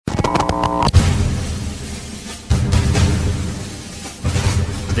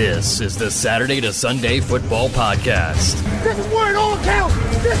This is the Saturday to Sunday Football Podcast. This is where it all counts.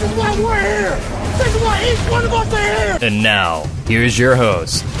 This is why we're here. This is why each one of us are here. And now, here's your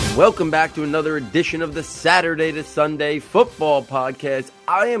host. Welcome back to another edition of the Saturday to Sunday Football Podcast.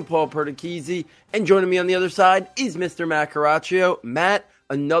 I am Paul Perticchese, and joining me on the other side is Mr. Matt Caraccio. Matt,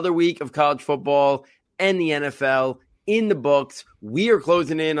 another week of college football and the NFL in the books. We are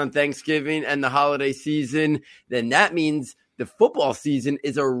closing in on Thanksgiving and the holiday season. Then that means the football season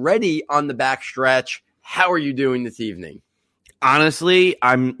is already on the back stretch. How are you doing this evening? Honestly,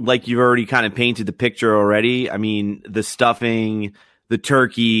 I'm like you've already kind of painted the picture already. I mean, the stuffing, the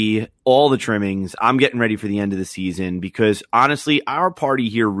turkey, all the trimmings. I'm getting ready for the end of the season because honestly, our party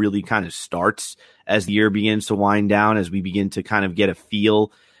here really kind of starts as the year begins to wind down, as we begin to kind of get a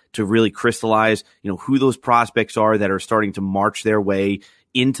feel to really crystallize, who those prospects are that are starting to march their way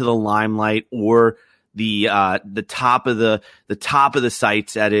into the limelight or the top of the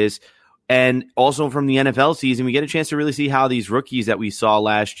sites, that is. And also from the NFL season, we get a chance to really see how these rookies that we saw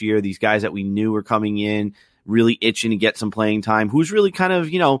last year, these guys that we knew were coming in, really itching to get some playing time, who's really kind of,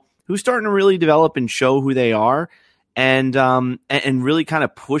 who's starting to really develop and show who they are, and really kind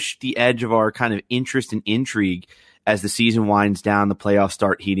of push the edge of our kind of interest and intrigue as the season winds down, the playoffs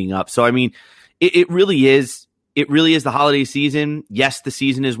start heating up. So, I mean, it really is the holiday season. Yes, the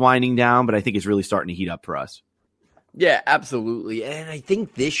season is winding down, but I think it's really starting to heat up for us. Yeah, absolutely. And I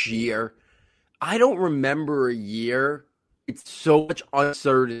think this year, I don't remember a year it's so much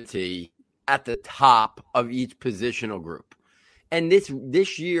uncertainty at the top of each positional group. And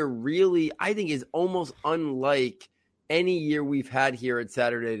this year really, I think, is almost unlike any year we've had here at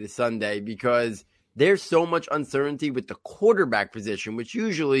Saturday to Sunday, because there's so much uncertainty with the quarterback position, which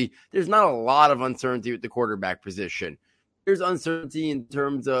usually there's not a lot of uncertainty with the quarterback position. There's uncertainty in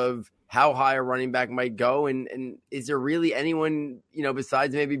terms of how high a running back might go. And is there really anyone,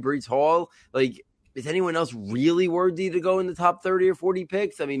 besides maybe Breece Hall? Like, is anyone else really worthy to go in the top 30 or 40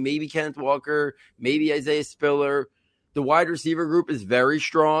 picks? I mean, maybe Kenneth Walker, maybe Isaiah Spiller. The wide receiver group is very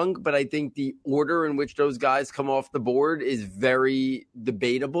strong, but I think the order in which those guys come off the board is very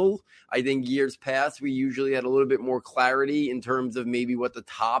debatable. I think years past, we usually had a little bit more clarity in terms of maybe what the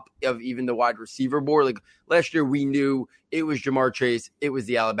top of even the wide receiver board. Like last year, we knew it was Jamar Chase, it was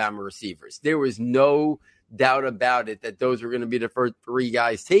the Alabama receivers. There was no doubt about it that those were going to be the first three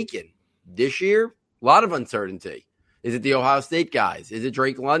guys taken. This year, a lot of uncertainty. Is it the Ohio State guys? Is it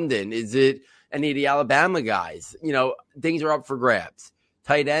Drake London? Is it any of the Alabama guys? Things are up for grabs.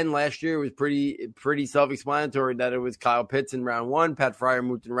 Tight end last year was pretty self-explanatory that it was Kyle Pitts in round 1, Pat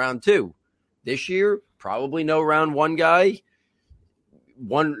Freiermuth in round 2. This year, probably no round 1 guy.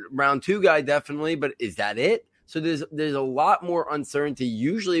 One round 2 guy definitely, but is that it? So there's a lot more uncertainty.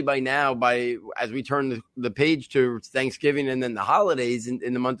 Usually by now, as we turn the page to Thanksgiving and then the holidays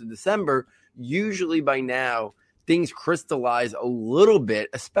in the month of December, usually by now, things crystallize a little bit,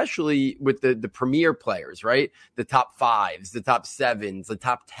 especially with the premier players, right? The top 5s, the top 7s, the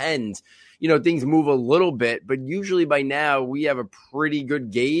top 10s. Things move a little bit, but usually by now we have a pretty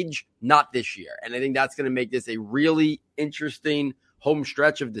good gauge, not this year. And I think that's going to make this a really interesting home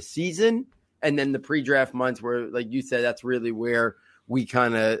stretch of the season. And then the pre-draft months where, like you said, that's really where we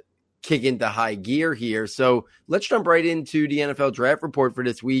kind of kick into high gear here. So let's jump right into the NFL draft report for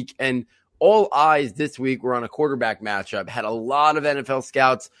this week. And all eyes this week were on a quarterback matchup. Had a lot of NFL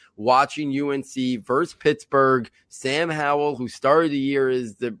scouts watching UNC versus Pittsburgh. Sam Howell, who started the year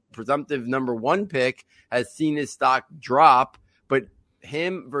as the presumptive number 1 pick, has seen his stock drop. But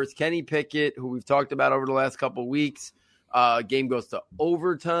him versus Kenny Pickett, who we've talked about over the last couple of weeks, game goes to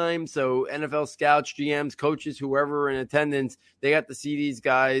overtime. So NFL scouts, GMs, coaches, whoever in attendance, they got to see these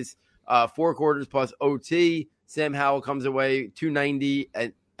guys 4 quarters plus OT. Sam Howell comes away 290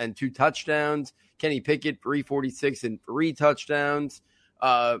 and 2 touchdowns. Kenny Pickett, 346 and 3 touchdowns.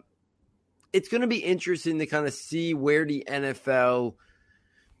 It's going to be interesting to kind of see where the NFL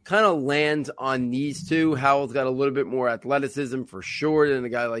kind of lands on these two. Howell's got a little bit more athleticism for sure than a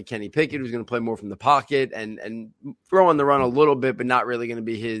guy like Kenny Pickett, who's going to play more from the pocket and throw on the run a little bit, but not really going to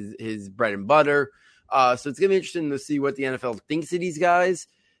be his bread and butter. So it's going to be interesting to see what the NFL thinks of these guys.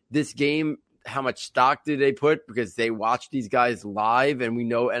 This game, how much stock do they put? Because they watch these guys live, and we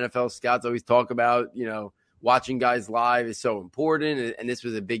know NFL scouts always talk about, watching guys live is so important. And this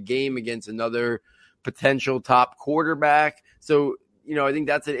was a big game against another potential top quarterback. So, I think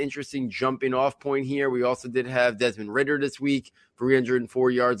that's an interesting jumping off point here. We also did have Desmond Ridder this week,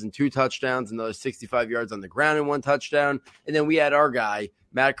 304 yards and 2 touchdowns, another 65 yards on the ground and 1 touchdown. And then we had our guy,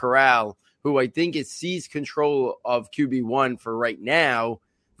 Matt Corral, who I think is seized control of QB1 for right now,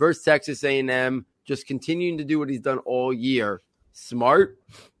 versus Texas A&M, just continuing to do what he's done all year. Smart,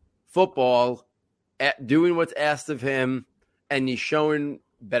 football, doing what's asked of him, and he's showing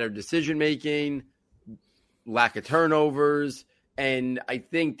better decision making, lack of turnovers, and I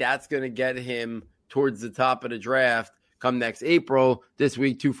think that's going to get him towards the top of the draft come next April. This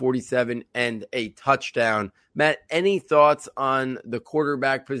week, 247 and a touchdown. Matt, any thoughts on the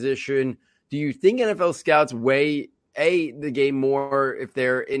quarterback position? Do you think NFL scouts weigh the game more if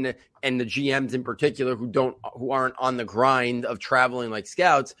they're and the GMs in particular who aren't on the grind of traveling like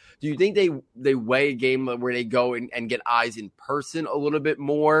scouts? Do you think they weigh a game where they go and get eyes in person a little bit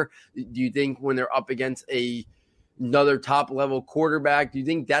more? Do you think when they're up against another top level quarterback, do you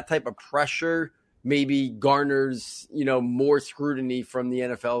think that type of pressure maybe garners, more scrutiny from the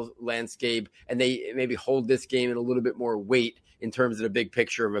NFL landscape, and they maybe hold this game in a little bit more weight in terms of the big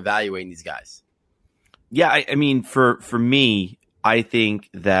picture of evaluating these guys? Yeah, I mean, for me, I think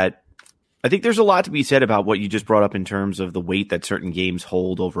there's a lot to be said about what you just brought up in terms of the weight that certain games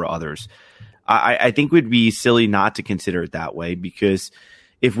hold over others. I think it would be silly not to consider it that way, because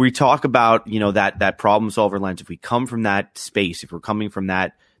if we talk about, that problem solver lens, if we come from that space, if we're coming from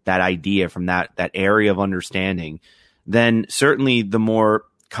that idea, from that area of understanding, then certainly the more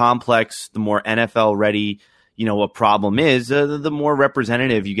complex, the more NFL ready, a problem is, the more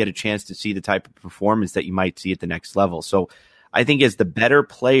representative you get a chance to see the type of performance that you might see at the next level. So I think as the better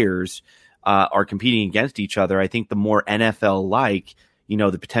players are competing against each other, I think the more NFL-like,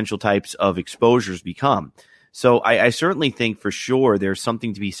 the potential types of exposures become. So I certainly think for sure there's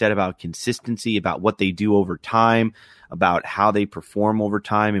something to be said about consistency, about what they do over time, about how they perform over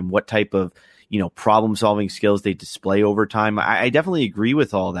time, and what type of, problem solving skills they display over time. I definitely agree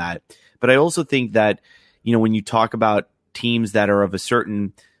with all that. But I also think that, when you talk about teams that are of a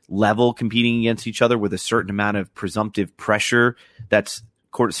certain level competing against each other with a certain amount of presumptive pressure that's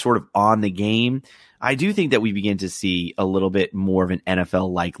sort of on the game, I do think that we begin to see a little bit more of an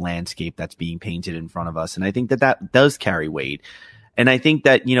NFL-like landscape that's being painted in front of us. And I think that does carry weight. And I think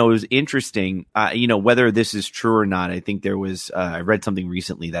that, it was interesting, whether this is true or not. I think there was, I read something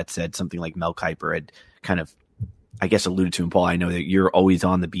recently that said something like Mel Kiper had kind of, I guess, alluded to, and Paul, I know that you're always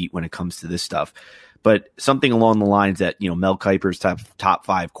on the beat when it comes to this stuff, but something along the lines that, Mel Kiper's top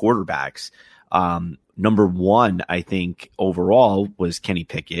five quarterbacks, number one, I think overall was Kenny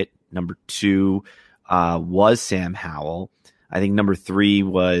Pickett. Number two was Sam Howell. I think number three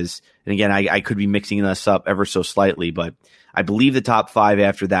was, and again, I could be mixing this up ever so slightly, but I believe the top five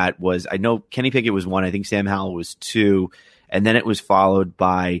after that was, I know Kenny Pickett was one, I think Sam Howell was two, and then it was followed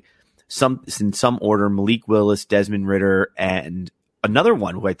by in some order, Malik Willis, Desmond Ridder, and another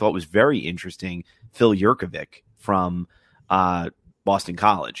one who I thought was very interesting, Phil Jurkovec from Boston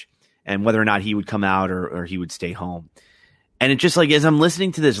College, and whether or not he would come out or he would stay home. And it just, like, as I'm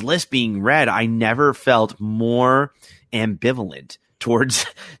listening to this list being read, I never felt more ambivalent towards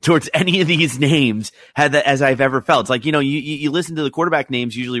any of these names as I've ever felt. It's like, you listen to the quarterback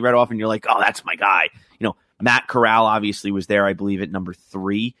names usually read off and you're like, oh, that's my guy. Matt Corral obviously was there, I believe, at number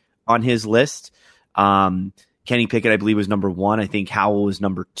 3 on his list. Kenny Pickett, I believe, was number 1. I think Howell was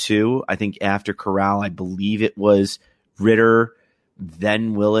number 2. I think after Corral, I believe it was Ridder,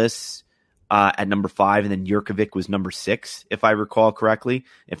 then Willis at number 5, and then Jurkovec was number 6, if I recall correctly,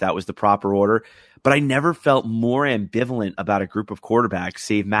 if that was the proper order. But I never felt more ambivalent about a group of quarterbacks,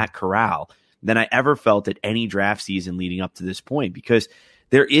 save Matt Corral, than I ever felt at any draft season leading up to this point, because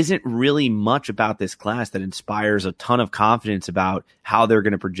there isn't really much about this class that inspires a ton of confidence about how they're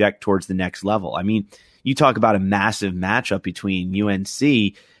going to project towards the next level. I mean, you talk about a massive matchup between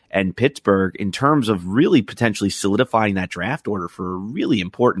UNC and Pittsburgh in terms of really potentially solidifying that draft order for a really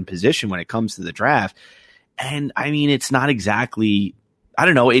important position when it comes to the draft. And I mean, it's not exactly, I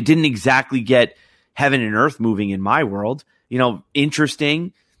don't know, it didn't exactly get heaven and earth moving in my world.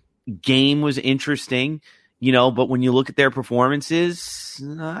 Interesting. Game was interesting, but when you look at their performances,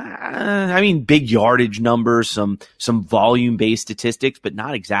 I mean, big yardage numbers, some volume-based statistics, but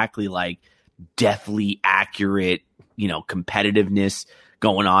not exactly like deathly accurate, competitiveness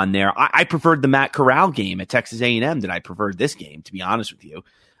going on there. I preferred the Matt Corral game at Texas A&M than I preferred this game, to be honest with you.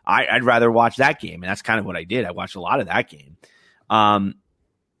 I'd rather watch that game, and that's kind of what I did. I watched a lot of that game.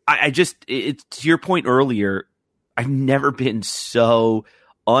 It's to your point earlier, I've never been so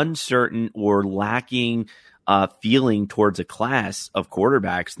uncertain or lacking feeling towards a class of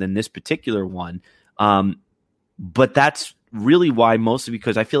quarterbacks than this particular one. But that's really why, mostly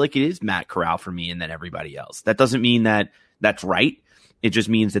because I feel like it is Matt Corral for me and then everybody else. That doesn't mean that that's right. It just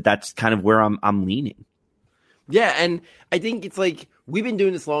means that that's kind of where I'm leaning. Yeah, and I think it's like we've been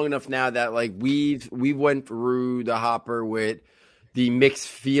doing this long enough now that like we went through the hopper with the mixed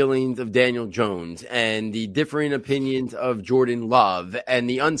feelings of Daniel Jones and the differing opinions of Jordan Love and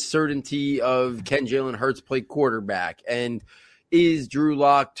the uncertainty of can Jalen Hurts play quarterback, and is Drew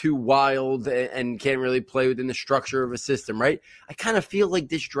Lock too wild and can't really play within the structure of a system, right? I kind of feel like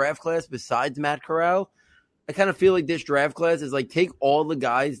this draft class, besides Matt Corral, I kind of feel like this draft class is like take all the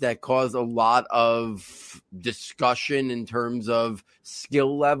guys that cause a lot of discussion in terms of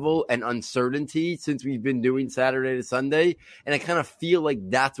skill level and uncertainty since we've been doing Saturday to Sunday. And I kind of feel like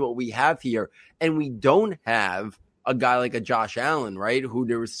that's what we have here. And we don't have a guy like a Josh Allen, right? Who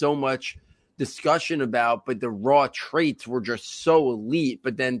there was so much discussion about, but the raw traits were just so elite.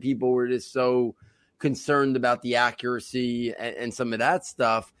 But then people were just so concerned about the accuracy and some of that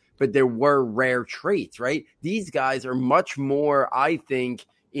stuff. But there were rare traits, right? These guys are much more, I think,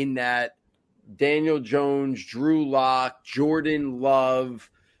 in that Daniel Jones, Drew Lock, Jordan Love,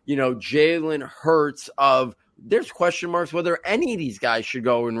 Jalen Hurts of there's question marks whether any of these guys should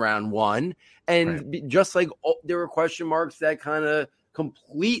go in round one. And just like there were question marks that kind of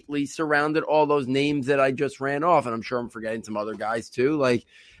completely surrounded all those names that I just ran off. And I'm sure I'm forgetting some other guys too.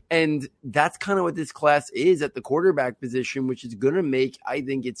 And that's kind of what this class is at the quarterback position, which is going to make, I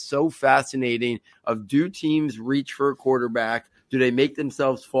think it's so fascinating of do teams reach for a quarterback? Do they make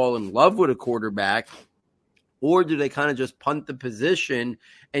themselves fall in love with a quarterback? Or do they kind of just punt the position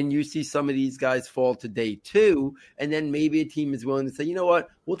and you see some of these guys fall to day two? And then maybe a team is willing to say, you know what,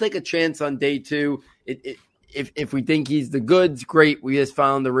 we'll take a chance on day two. If we think he's the goods, great. We just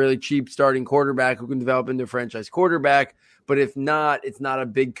found a really cheap starting quarterback who can develop into a franchise quarterback. But if not, it's not a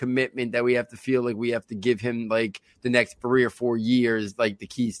big commitment that we have to feel like we have to give him like the next 3 or 4 years, like the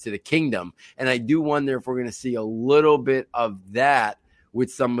keys to the kingdom. And I do wonder if we're going to see a little bit of that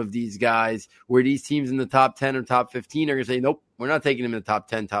with some of these guys where these teams in the top 10 or top 15 are going to say, nope, we're not taking him in the top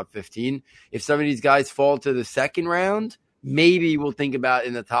 10, top 15. If some of these guys fall to the second round, maybe we'll think about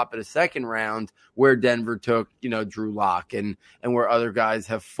in the top of the second round where Denver took, Drew Lock and where other guys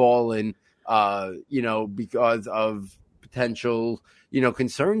have fallen, because of potential,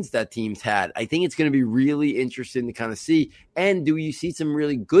 concerns that teams had. I think it's going to be really interesting to kind of see. And do you see some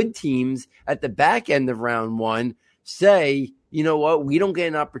really good teams at the back end of round one say, you know what, we don't get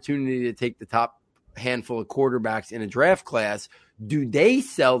an opportunity to take the top handful of quarterbacks in a draft class. Do they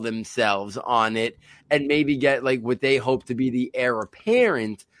sell themselves on it and maybe get like what they hope to be the heir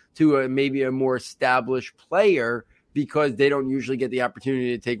apparent to maybe a more established player because they don't usually get the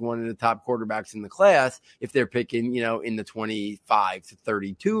opportunity to take one of the top quarterbacks in the class if they're picking, in the 25 to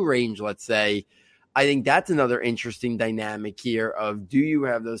 32 range, let's say. I think that's another interesting dynamic here of do you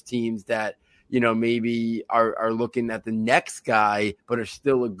have those teams that, maybe are looking at the next guy but are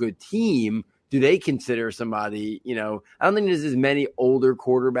still a good team? Do they consider somebody, I don't think there's as many older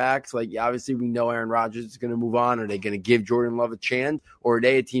quarterbacks. Like, obviously, we know Aaron Rodgers is going to move on. Are they going to give Jordan Love a chance? Or are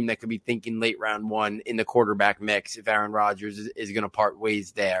they a team that could be thinking late round one in the quarterback mix if Aaron Rodgers is going to part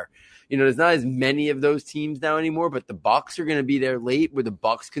ways there? There's not as many of those teams now anymore, but the Bucs are going to be there late where the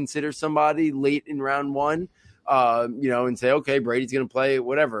Bucs consider somebody late in round one, and say, okay, Brady's going to play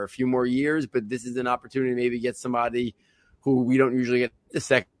whatever, a few more years, but this is an opportunity to maybe get somebody who we don't usually get the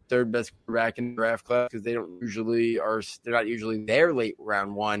second, third best quarterback in the draft class because they're not usually there late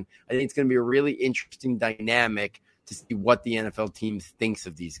round one. I think it's going to be a really interesting dynamic to see what the NFL teams thinks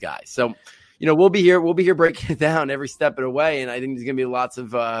of these guys. So, we'll be here breaking it down every step of the way. And I think there's going to be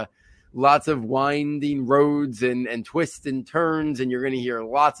lots of winding roads and twists and turns. And you're going to hear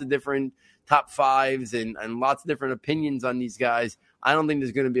lots of different top fives and lots of different opinions on these guys. I don't think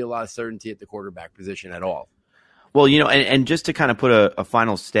there's going to be a lot of certainty at the quarterback position at all. Well, and just to kind of put a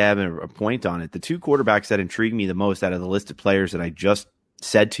final stab and a point on it, the two quarterbacks that intrigue me the most out of the list of players that I just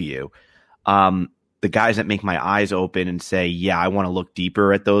said to you, the guys that make my eyes open and say, yeah, I want to look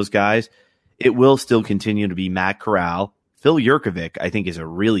deeper at those guys, it will still continue to be Matt Corral. Phil Jurkovec, I think, is a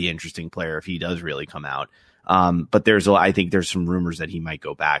really interesting player if he does really come out. But I think there's some rumors that he might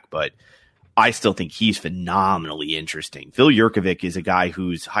go back, but I still think he's phenomenally interesting. Phil Jurkovec is a guy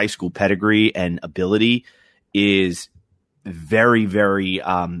whose high school pedigree and ability is very, very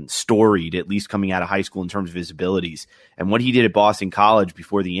storied, at least coming out of high school in terms of his abilities. And what he did at Boston College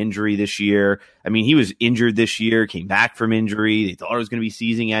before the injury this year, I mean, he was injured this year, came back from injury. They thought it was going to be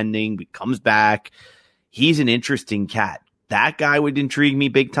season ending, but comes back. He's an interesting cat. That guy would intrigue me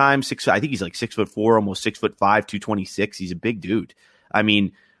big time. I think he's like 6'4", almost 6'5", 226. He's a big dude. I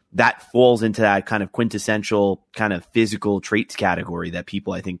mean, that falls into that kind of quintessential kind of physical traits category that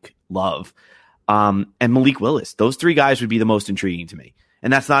people, I think, love. And Malik Willis, those three guys would be the most intriguing to me.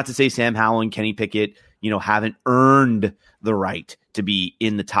 And that's not to say Sam Howell and Kenny Pickett, haven't earned the right to be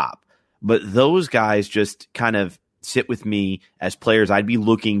in the top. But those guys just kind of sit with me as players I'd be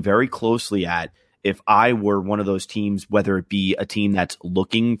looking very closely at if I were one of those teams, whether it be a team that's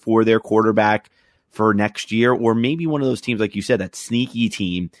looking for their quarterback for next year, or maybe one of those teams, like you said, that sneaky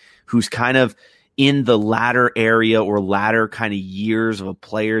team who's kind of in the latter area or latter kind of years of a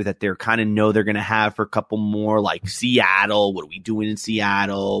player that they're kind of know they're going to have for a couple more, like Seattle. What are we doing in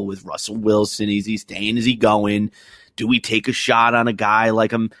Seattle with Russell Wilson? Is he staying? Is he going? Do we take a shot on a guy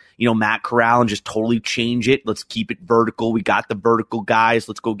like Matt Corral and just totally change it? Let's keep it vertical. We got the vertical guys.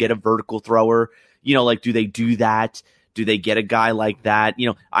 Let's go get a vertical thrower. Do they do that? Do they get a guy like that?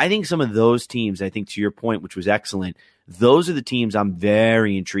 I think some of those teams, I think to your point, which was excellent, those are the teams I'm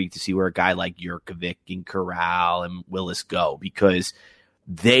very intrigued to see where a guy like Jurkovec and Corral and Willis go, because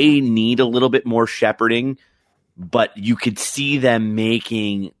they need a little bit more shepherding, but you could see them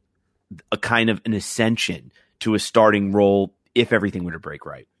making a kind of an ascension to a starting role if everything were to break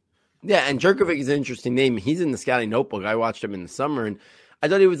right. Yeah, and Jurkovec is an interesting name. He's in the scouting notebook. I watched him in the summer, and I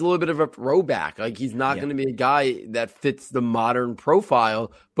thought he was a little bit of a throwback. Like, he's not going to be a guy that fits the modern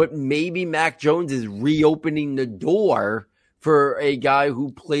profile, but maybe Mac Jones is reopening the door for a guy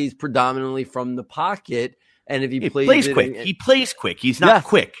who plays predominantly from the pocket. And if he plays quick, he plays quick. He's not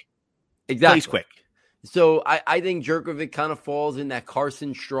quick. Exactly. He plays quick. So I think Jurkovec kind of falls in that.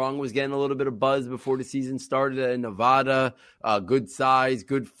 Carson Strong was getting a little bit of buzz before the season started at Nevada. Good size,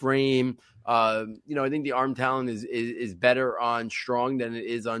 good frame. I think the arm talent is better on Strong than it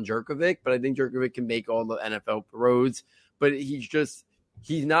is on Jurkovec, but I think Jurkovec can make all the NFL throws. But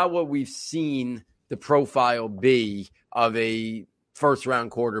he's not what we've seen the profile be of a first round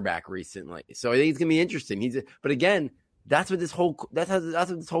quarterback recently. So I think it's gonna be interesting. But again, that's what this whole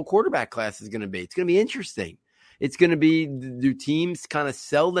quarterback class is going to be. It's going to be interesting. It's going to be, do teams kind of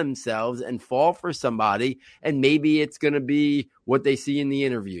sell themselves and fall for somebody? And maybe it's going to be what they see in the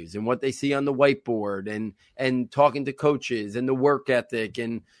interviews and what they see on the whiteboard and talking to coaches and the work ethic.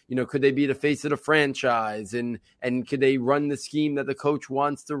 And, could they be the face of the franchise? And could they run the scheme that the coach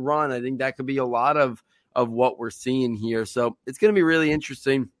wants to run? I think that could be a lot of what we're seeing here. So it's going to be really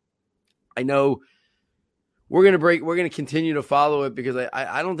interesting. I know we're going to continue to follow it because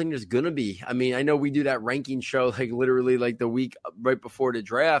I don't think there's going to be. I mean, I know we do that ranking show like literally like the week right before the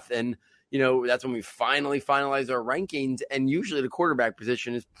draft. And, that's when we finally finalize our rankings. And usually the quarterback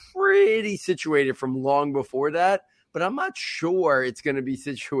position is pretty situated from long before that. But I'm not sure it's going to be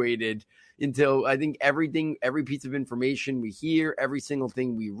situated until I think every piece of information we hear, every single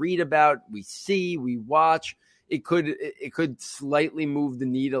thing we read about, we see, we watch, it could slightly move the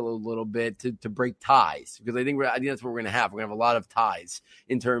needle a little bit to break ties, because I think that's what we're going to have. We're going to have a lot of ties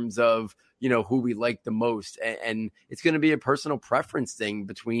in terms of, who we like the most. And it's going to be a personal preference thing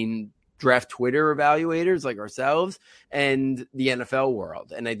between draft Twitter evaluators like ourselves and the NFL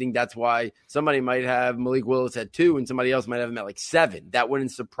world. And I think that's why somebody might have Malik Willis at 2 and somebody else might have him at like 7. That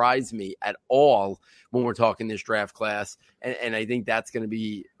wouldn't surprise me at all when we're talking this draft class. And I think that's going to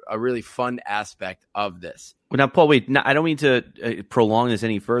be a really fun aspect of this. Well, now, Paul, wait, I don't mean to prolong this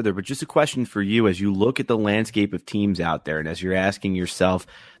any further, but just a question for you as you look at the landscape of teams out there and as you're asking yourself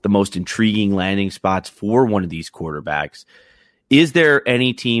the most intriguing landing spots for one of these quarterbacks, is there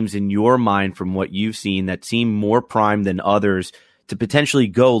any teams in your mind from what you've seen that seem more primed than others to potentially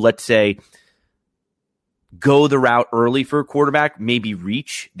go, let's say, go the route early for a quarterback, maybe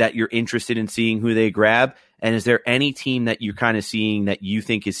reach that you're interested in seeing who they grab? And is there any team that you're kind of seeing that you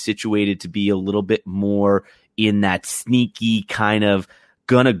think is situated to be a little bit more in that sneaky kind of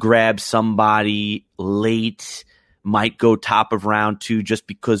gonna grab somebody late, might go top of round 2 just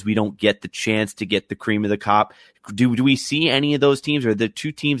because we don't get the chance to get the cream of the crop? Do we see any of those teams, or the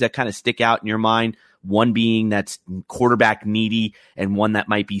two teams that kind of stick out in your mind, one being that's quarterback needy and one that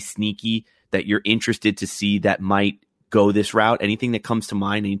might be sneaky, that you're interested to see that might go this route? Anything that comes to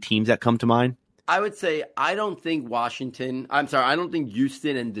mind? Any teams that come to mind? I would say I don't think Houston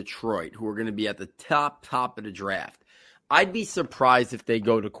and Detroit, who are going to be at the top of the draft, I'd be surprised if they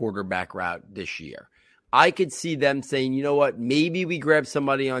go to quarterback route this year. I could see them saying, you know what, maybe we grab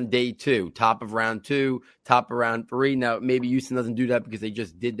somebody on day 2, top of round 2, top of round 3. Now, maybe Houston doesn't do that because they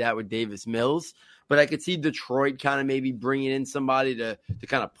just did that with Davis Mills. But I could see Detroit kind of maybe bringing in somebody to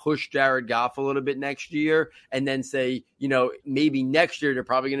kind of push Jared Goff a little bit next year, and then say, maybe next year they're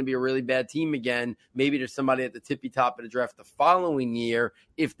probably going to be a really bad team again. Maybe there's somebody at the tippy top of the draft the following year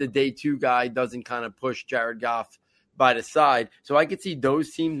if the day 2 guy doesn't kind of push Jared Goff by the side. So I could see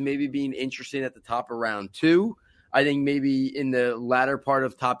those teams maybe being interesting at the top of round 2. I think maybe in the latter part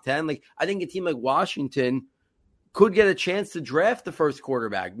of top 10. Like, I think a team like Washington could get a chance to draft the first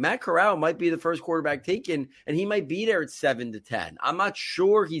quarterback. Matt Corral might be the first quarterback taken, and he might be there at 7 to 10. I'm not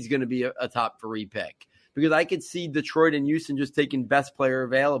sure he's going to be a top 3 pick. because I could see Detroit and Houston just taking best player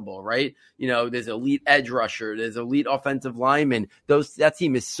available, right? There's elite edge rusher, there's elite offensive lineman. Those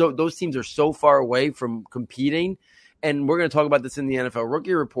teams are so far away from competing. And we're going to talk about this in the NFL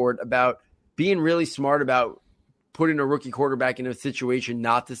Rookie Report about being really smart about putting a rookie quarterback in a situation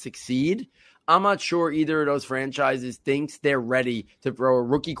not to succeed. I'm not sure either of those franchises thinks they're ready to throw a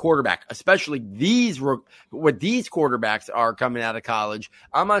rookie quarterback, especially what these quarterbacks are coming out of college.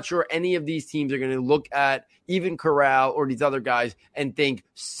 I'm not sure any of these teams are going to look at even Corral or these other guys and think,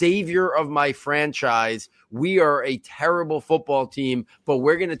 savior of my franchise, we are a terrible football team, but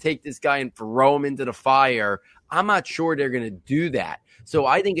we're going to take this guy and throw him into the fire. I'm not sure they're going to do that. So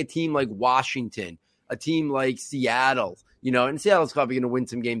I think a team like Washington, a team like Seattle, and Seattle's probably going to win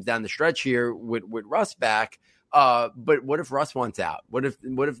some games down the stretch here with Russ back. But what if Russ wants out? What if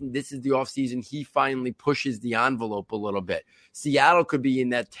this is the offseason? He finally pushes the envelope a little bit. Seattle could be in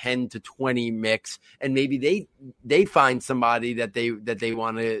that 10 to 20 mix, and maybe they find somebody that they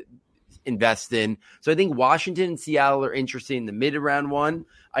want to invest in. So I think Washington and Seattle are interested in the mid of round one.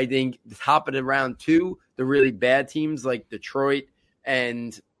 I think the top of the round two, the really bad teams like Detroit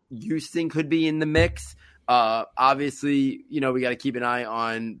and Houston could be in the mix. Obviously, we got to keep an eye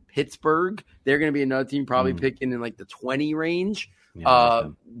on Pittsburgh. They're going to be another team probably picking in like the 20 range.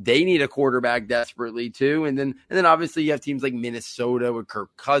 They need a quarterback desperately too. And then obviously you have teams like Minnesota with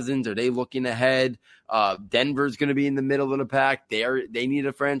Kirk Cousins. Are they looking ahead? Denver's going to be in the middle of the pack. They need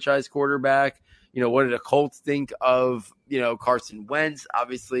a franchise quarterback. What do the Colts think of, Carson Wentz?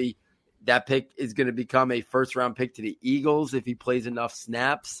 Obviously that pick is going to become a first round pick to the Eagles if he plays enough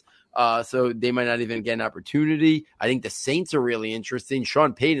snaps. So they might not even get an opportunity. I think the Saints are really interesting.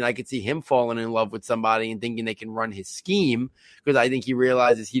 Sean Payton, I could see him falling in love with somebody and thinking they can run his scheme because I think he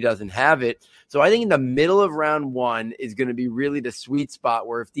realizes he doesn't have it. So I think in the middle of round one is going to be really the sweet spot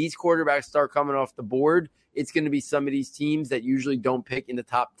where if these quarterbacks start coming off the board, it's going to be some of these teams that usually don't pick in the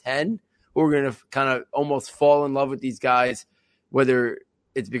top 10 who are going to kind of almost fall in love with these guys, whether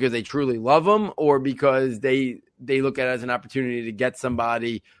it's because they truly love them or because they look at it as an opportunity to get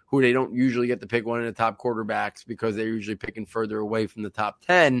somebody who they don't usually get to pick one of the top quarterbacks because they're usually picking further away from the top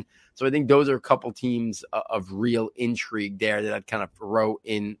 10. So I think those are a couple teams of real intrigue there that I'd kind of throw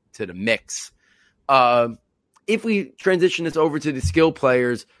into the mix. If we transition this over to the skill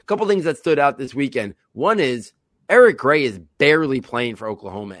players, a couple things that stood out this weekend. One is Eric Gray is barely playing for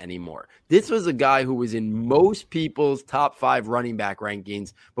Oklahoma anymore. This was a guy who was in most people's top 5 running back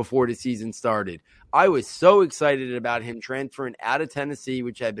rankings before the season started. I was so excited about him transferring out of Tennessee,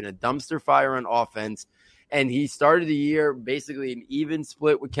 which had been a dumpster fire on offense. And he started the year basically an even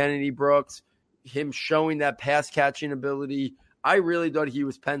split with Kennedy Brooks, him showing that pass catching ability. I really thought he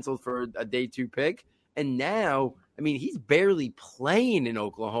was penciled for a day 2 pick. And now, he's barely playing in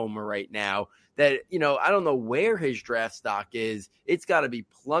Oklahoma right now. That, I don't know where his draft stock is. It's got to be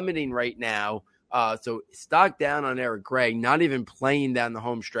plummeting right now. So stock down on Eric Gray, not even playing down the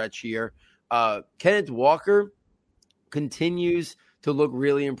home stretch here. Kenneth Walker continues to look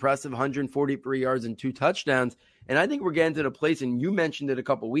really impressive, 143 yards and 2 touchdowns. And I think we're getting to the place, and you mentioned it a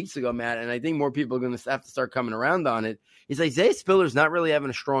couple weeks ago, Matt, and I think more people are going to have to start coming around on it, is Isaiah Spiller's not really having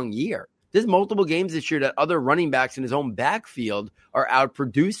a strong year. There's multiple games this year that other running backs in his own backfield are out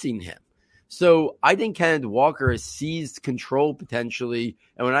producing him. So I think Kenneth Walker has seized control potentially.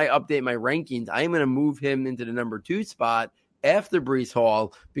 And when I update my rankings, I am going to move him into the number 2 spot after Breece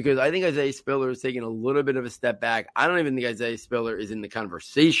Hall because I think Isaiah Spiller is taking a little bit of a step back. I don't even think Isaiah Spiller is in the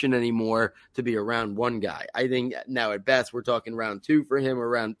conversation anymore to be a round 1 guy. I think now at best we're talking round 2 for him or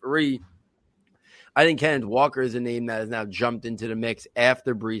round 3. I think Kenneth Walker is a name that has now jumped into the mix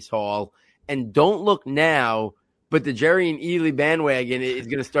after Breece Hall. And don't look now, but the Jerry and Ely bandwagon is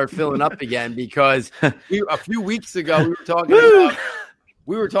going to start filling up again because a few weeks ago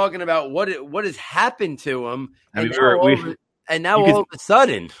we were talking about what has happened to him, and now all of a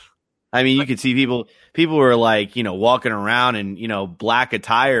sudden, you could see people were like, walking around in black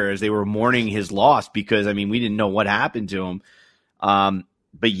attire as they were mourning his loss because we didn't know what happened to him.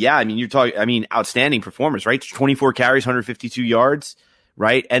 But yeah, you're talking, outstanding performance, right? 24 carries, 152 yards,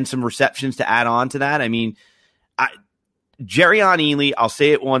 right, and some receptions to add on to that. Jerrion Ealy, I'll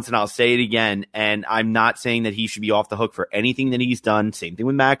say it once and I'll say it again, and I'm not saying that he should be off the hook for anything that he's done. Same thing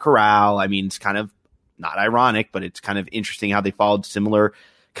with Matt Corral. It's kind of not ironic, but it's kind of interesting how they followed similar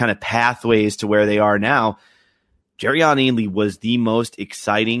kind of pathways to where they are now. Jerrion Ealy was the most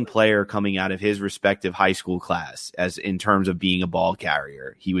exciting player coming out of his respective high school class as in terms of being a ball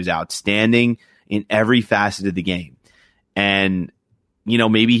carrier. He was outstanding in every facet of the game. And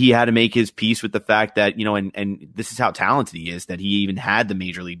maybe he had to make his peace with the fact that, and this is how talented he is, that he even had the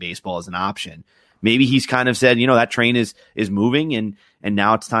Major League Baseball as an option maybe he's kind of said, that train is moving and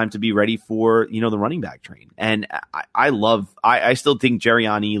now it's time to be ready for, the running back train. And I still think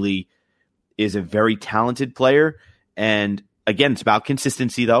Jerrion Ealy is a very talented player. And again, it's about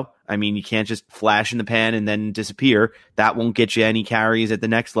consistency though. I mean, you can't just flash in the pan and then disappear. That won't get you any carries at the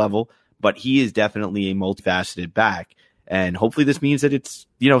next level, but he is definitely a multifaceted back. And hopefully this means that it's,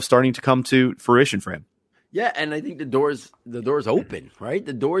 starting to come to fruition for him. Yeah, and I think the door's open, right?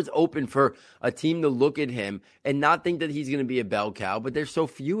 The door's open for a team to look at him and not think that he's going to be a bell cow, but there's so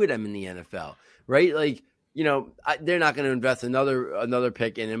few of them in the NFL, right? Like, they're not going to invest another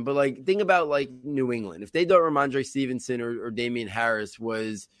pick in him, but like, think about like New England. If they thought Ramondre Stevenson or Damian Harris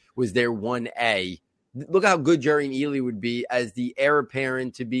was their 1A, look how good Jerrion Ealy would be as the heir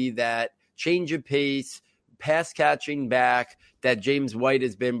apparent to be that change of pace, pass catching back that James White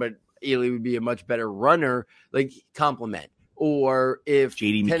has been, but Ealy would be a much better runner, like compliment. Or if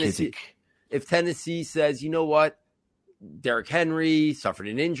Tennessee says, you know what, Derrick Henry suffered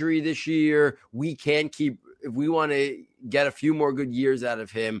an injury this year, if we want to get a few more good years out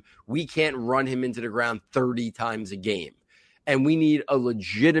of him, we can't run him into the ground 30 times a game. And we need a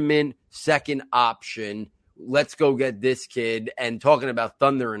legitimate second option. Let's go get this kid. And talking about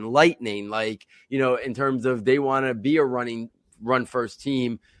thunder and lightning, like, in terms of they want to be a run first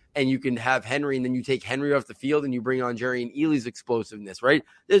team, and you can have Henry, and then you take Henry off the field and you bring on Jerrion Ealy's explosiveness, right?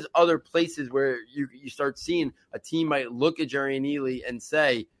 There's other places where you start seeing a team might look at Jerrion Ealy and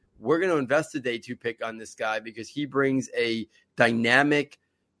say, we're going to invest a day 2 pick on this guy because he brings a dynamic,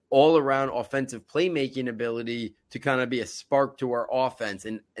 all-around offensive playmaking ability to kind of be a spark to our offense.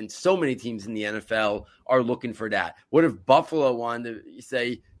 And so many teams in the NFL are looking for that. What if Buffalo wanted to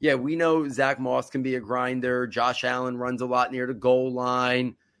say, yeah, we know Zach Moss can be a grinder. Josh Allen runs a lot near the goal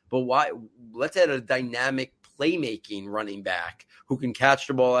line. But why? Let's add a dynamic playmaking running back who can catch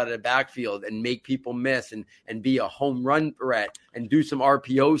the ball out of the backfield and make people miss and be a home run threat and do some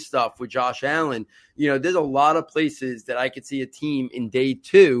RPO stuff with Josh Allen. There's a lot of places that I could see a team in day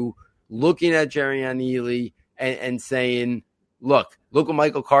 2 looking at Jerrion Ealy and saying, look what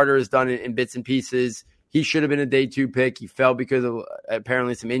Michael Carter has done in bits and pieces. He should have been a day 2 pick. He fell because of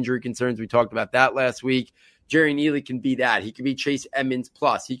apparently some injury concerns. We talked about that last week. Jerrion Ealy can be that. He can be Chase Edmonds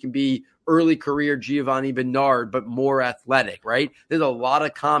plus. He can be early career Giovanni Bernard, but more athletic, right? There's a lot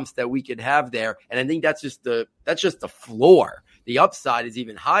of comps that we could have there. And I think that's just the floor. The upside is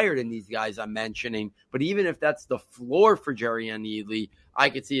even higher than these guys I'm mentioning. But even if that's the floor for Jerrion Ealy, I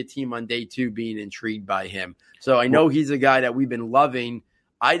could see a team on day 2 being intrigued by him. So I know he's a guy that we've been loving.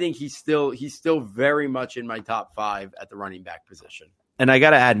 I think he's still very much in my top 5 at the running back position. And I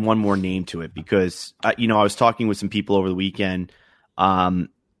got to add one more name to it because, I was talking with some people over the weekend,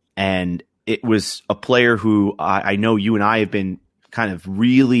 and it was a player who I know you and I have been kind of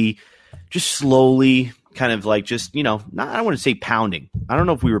really just slowly kind of like just, I don't want to say pounding. I don't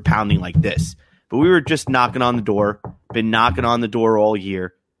know if we were pounding like this, but we were just knocking on the door, been knocking on the door all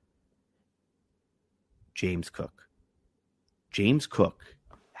year. James Cook. James Cook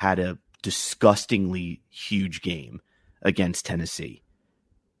had a disgustingly huge game against Tennessee.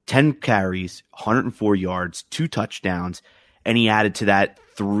 10 carries, 104 yards, 2 touchdowns, and he added to that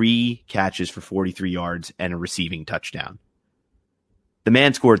 3 catches for 43 yards and a receiving touchdown. The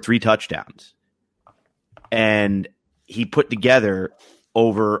man scored 3 touchdowns, and he put together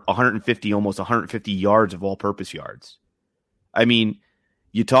over 150, almost 150 yards of all-purpose yards. I mean,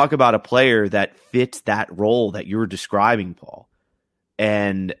 you talk about a player that fits that role that you're describing, Paul,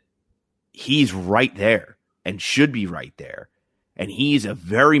 and he's right there and should be right there. And he's a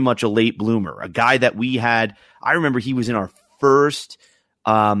very much a late bloomer, a guy that we had. I remember he was in our first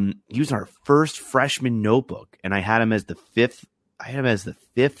freshman notebook, and I had him as the 5th.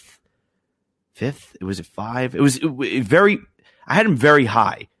 It was a 5. It was very. I had him very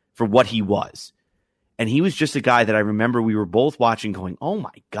high for what he was, and he was just a guy that I remember we were both watching, going, "Oh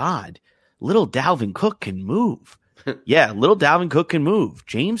my God, little Dalvin Cook can move." Yeah, little Dalvin Cook can move.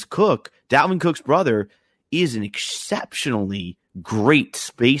 James Cook, Dalvin Cook's brother, is an exceptionally great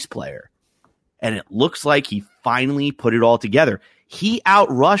space player. And it looks like he finally put it all together. He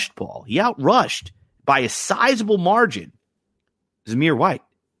outrushed Paul. He outrushed by a sizable margin. Zamir White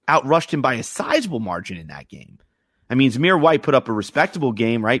outrushed him by a sizable margin in that game. I mean, Zamir White put up a respectable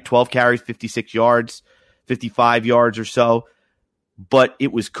game, right? 12 carries, 56 yards, 55 yards or so. But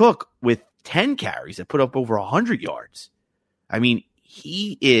it was Cook with 10 carries that put up over 100 yards. I mean,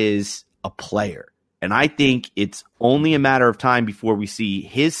 he is a player. And I think it's only a matter of time before we see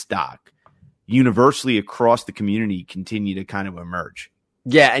his stock universally across the community continue to kind of emerge.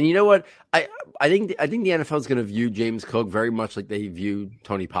 Yeah, and you know what? I I think the NFL is going to view James Cook very much like they view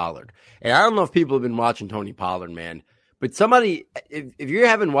Tony Pollard. And I don't know if people have been watching Tony Pollard, man, but somebody, if you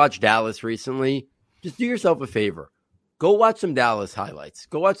haven't watched Dallas recently, just do yourself a favor. Go watch some Dallas highlights.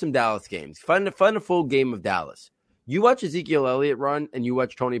 Go watch some Dallas games. Find a full game of Dallas. You watch Ezekiel Elliott run and you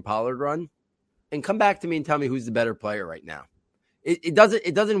watch Tony Pollard run, and come back to me and tell me who's the better player right now. It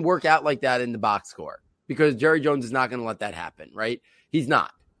doesn't work out like that in the box score because Jerry Jones is not going to let that happen, right? He's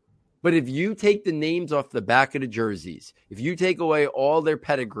not. But if you take the names off the back of the jerseys, if you take away all their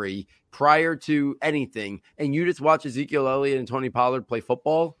pedigree prior to anything, and you just watch Ezekiel Elliott and Tony Pollard play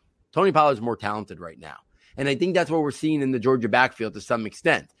football, Tony Pollard's more talented right now. And I think that's what we're seeing in the Georgia backfield to some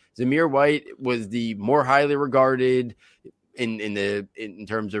extent. Zamir White was the more highly regarded in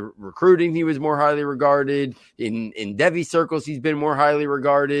terms of recruiting. He was more highly regarded in Devy circles. He's been more highly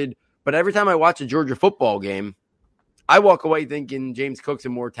regarded. But every time I watch a Georgia football game, I walk away thinking James Cook's a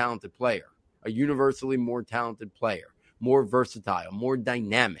more talented player, a universally more talented player, more versatile, more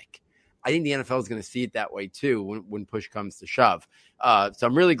dynamic. I think the NFL is going to see it that way too when push comes to shove. So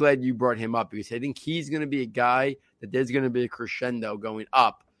I'm really glad you brought him up because I think he's going to be a guy that there's going to be a crescendo going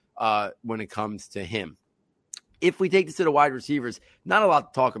up when it comes to him. If we take this to the wide receivers, not a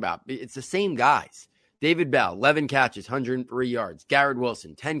lot to talk about. It's the same guys. David Bell, 11 catches, 103 yards. Garrett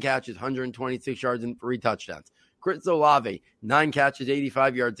Wilson, 10 catches, 126 yards and 3 touchdowns. Chris Olave, 9 catches,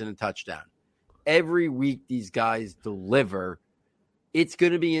 85 yards and a touchdown. Every week these guys deliver. It's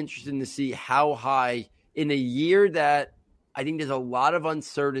going to be interesting to see how high in a year that I think there's a lot of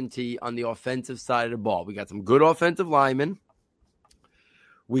uncertainty on the offensive side of the ball. We got some good offensive linemen.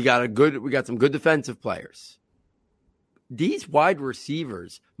 We got some good defensive players. These wide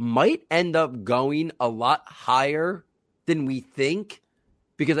receivers might end up going a lot higher than we think,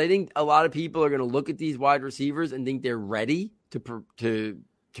 because I think a lot of people are going to look at these wide receivers and think they're ready to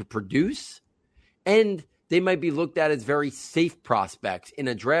produce, and they might be looked at as very safe prospects in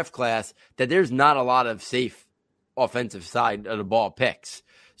a draft class that there's not a lot of safe offensive side of the ball picks.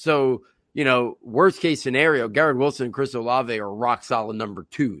 So, worst case scenario, Garrett Wilson and Chris Olave are rock solid number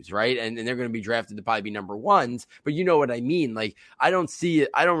 2s, right? And they're going to be drafted to probably be number 1s, but you know what I mean? Like, I don't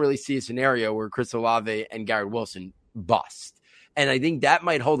really see a scenario where Chris Olave and Garrett Wilson bust. And I think that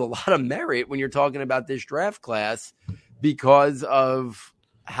might hold a lot of merit when you're talking about this draft class because of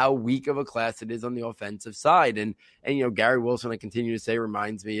how weak of a class it is on the offensive side. And Garrett Wilson, I continue to say,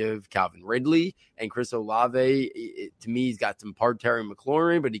 reminds me of Calvin Ridley, and Chris Olave, to me, he's got some part Terry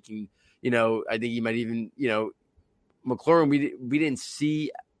McLaurin, but he can, I think he might even, McLaurin, we didn't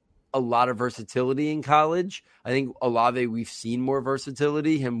see a lot of versatility in college. I think Olave, we've seen more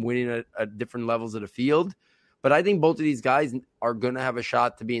versatility, him winning at different levels of the field. But I think both of these guys are going to have a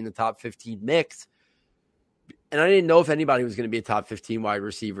shot to be in the top 15 mix. And I didn't know if anybody was going to be a top 15 wide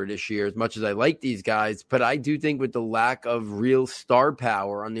receiver this year, as much as I like these guys. But I do think with the lack of real star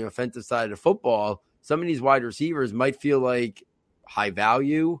power on the offensive side of football, some of these wide receivers might feel like high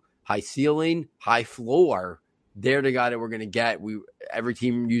value, high ceiling, high floor. They're the guy that we're going to get. Every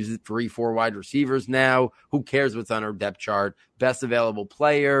team uses 3-4 wide receivers now. Who cares what's on our depth chart? Best available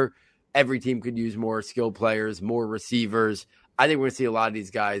player. Every team could use more skilled players, more receivers. I think we're going to see a lot of these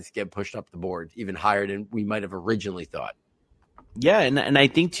guys get pushed up the board even higher than we might have originally thought. Yeah, and I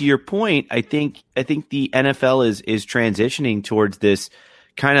think to your point, I think the NFL is transitioning towards this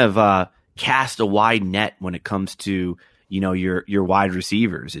kind of cast a wide net when it comes to your wide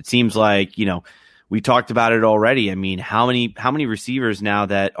receivers. It seems like we talked about it already. I mean, how many receivers now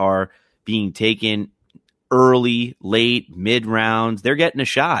that are being taken early, late, mid rounds, they're getting a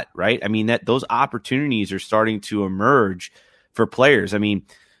shot, right? I mean, that those opportunities are starting to emerge for players. I mean,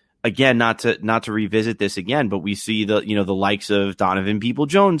 again, not to revisit this again, but we see the likes of Donovan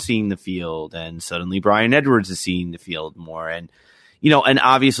Peoples-Jones seeing the field, and suddenly Bryan Edwards is seeing the field more. And and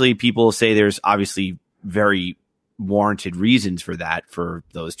obviously people say there's obviously very warranted reasons for that for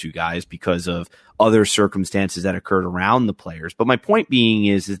those two guys because of other circumstances that occurred around the players. But my point being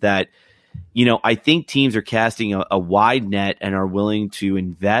is that I think teams are casting a wide net and are willing to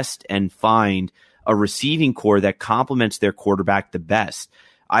invest and find a receiving core that complements their quarterback the best.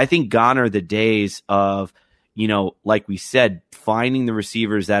 I think gone are the days of, like we said, finding the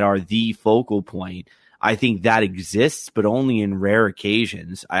receivers that are the focal point. I think that exists, but only in rare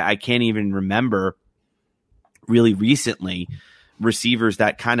occasions. I can't even remember really recently receivers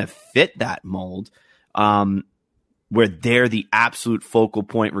that kind of fit that mold. Where they're the absolute focal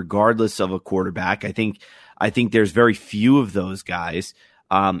point regardless of a quarterback. I think there's very few of those guys,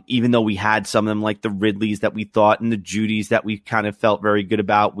 even though we had some of them like the Ridleys that we thought and the Judys that we kind of felt very good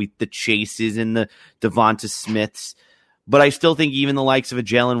about, with the Chases and the Devonta Smiths. But I still think even the likes of a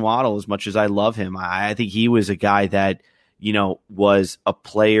Jalen Waddle, as much as I love him, I think he was a guy that, was a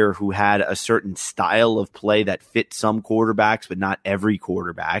player who had a certain style of play that fit some quarterbacks, but not every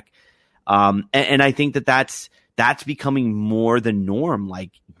quarterback. And I think that's becoming more the norm.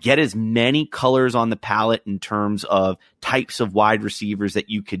 Like, get as many colors on the palette in terms of types of wide receivers that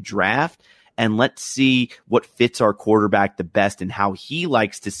you could draft, and let's see what fits our quarterback the best and how he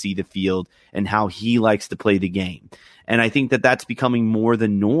likes to see the field and how he likes to play the game. And I think that's becoming more the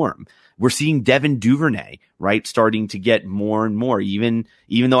norm. We're seeing Devin Duvernay, right, starting to get more and more, even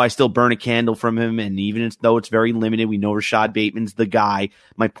though I still burn a candle from him, and even though it's very limited, we know Rashad Bateman's the guy.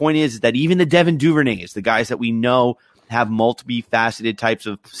 My point is that even the Devin Duvernays, the guys that we know have multifaceted types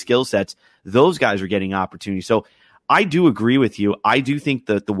of skill sets, those guys are getting opportunities. So I do agree with you. I do think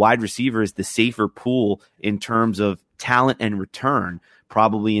that the wide receiver is the safer pool in terms of talent and return,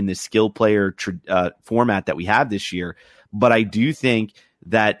 probably in the skill player format that we have this year. But I do think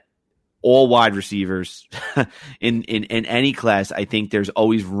that all wide receivers in any class, I think there's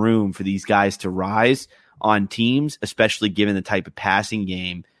always room for these guys to rise on teams, especially given the type of passing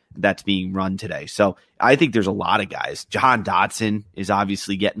game that's being run today. So I think there's a lot of guys. Jahan Dotson is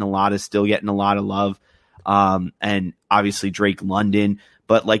obviously still getting a lot of love. And obviously Drake London,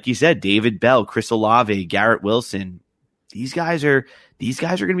 but like you said, David Bell, Chris Olave, Garrett Wilson, these guys are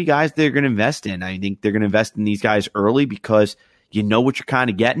going to be guys they're going to invest in. I think they're going to invest in these guys early because you know what you're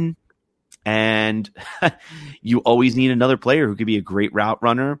kind of getting. And you always need another player who could be a great route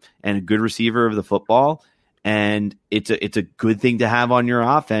runner and a good receiver of the football. And it's a good thing to have on your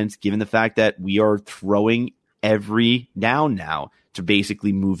offense, given the fact that we are throwing every down now to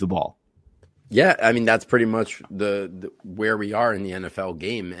basically move the ball. Yeah, I mean, that's pretty much the where we are in the NFL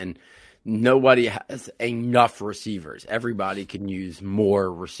game, and nobody has enough receivers. Everybody can use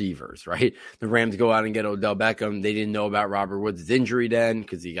more receivers, right? The Rams go out and get Odell Beckham. They didn't know about Robert Woods' injury then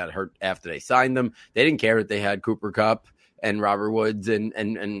because he got hurt after they signed them. They didn't care that they had Cooper Kupp and Robert Woods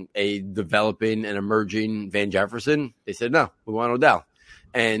and a developing and emerging Van Jefferson. They said, no, we want Odell.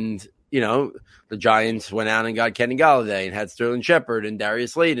 And the Giants went out and got Kenny Golladay and had Sterling Shepard and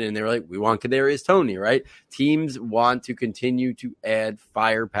Darius Slayton, and they were like, we want Kadarius Toney, right? Teams want to continue to add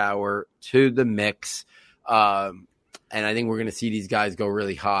firepower to the mix, and I think we're going to see these guys go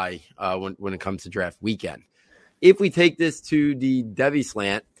really high when it comes to draft weekend. If we take this to the Devy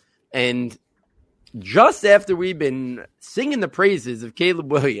slant, and just after we've been singing the praises of Caleb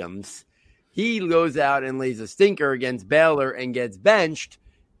Williams, he goes out and lays a stinker against Baylor and gets benched.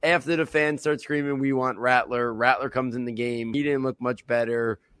 After the fans start screaming, we want Rattler. Rattler comes in the game. He didn't look much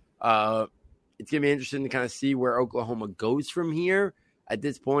better. It's going to be interesting to kind of see where Oklahoma goes from here. At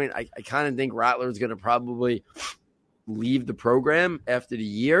this point, I kind of think Rattler is going to probably leave the program after the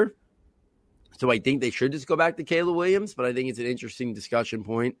year. So I think they should just go back to Caleb Williams, but I think it's an interesting discussion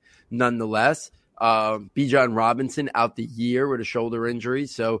point nonetheless. Bijan Robinson out the year with a shoulder injury.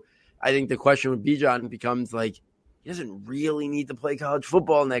 So I think the question with Bijan becomes like, he doesn't really need to play college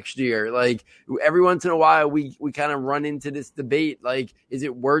football next year. Like, every once in a while, we kind of run into this debate. Like, is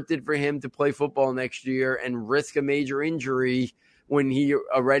it worth it for him to play football next year and risk a major injury when he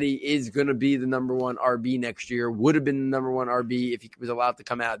already is going to be the number one RB next year, would have been the number one RB if he was allowed to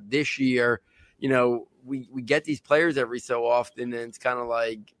come out this year? We get these players every so often, and it's kind of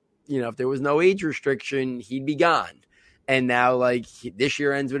like, if there was no age restriction, he'd be gone. And now, like, this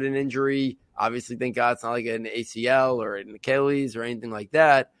year ends with an injury. Obviously, thank God it's not like an ACL or an Achilles or anything like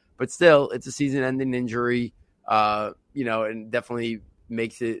that. But still, it's a season-ending injury, and definitely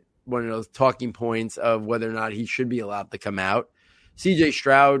makes it one of those talking points of whether or not he should be allowed to come out. C.J.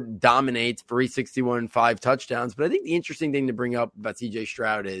 Stroud dominates 361, 5 touchdowns. But I think the interesting thing to bring up about C.J.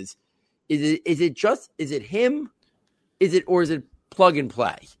 Stroud is it him? Or is it plug and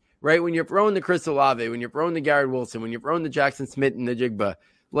play? Right? When you're throwing the Chris Olave, when you're throwing the Garrett Wilson, when you're throwing the Jackson Smith and the Jigba,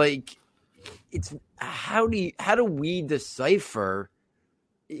 like, it's how do we decipher?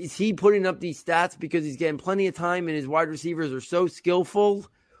 Is he putting up these stats because he's getting plenty of time and his wide receivers are so skillful?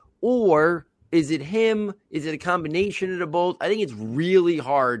 Or is it him? Is it a combination of the both? I think it's really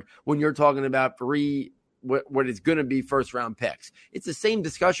hard when you're talking about what is going to be first-round picks. It's the same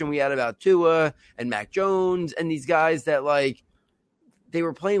discussion we had about Tua and Mac Jones and these guys that, like, they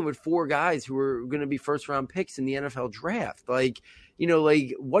were playing with 4 guys who were going to be first-round picks in the NFL draft. Like,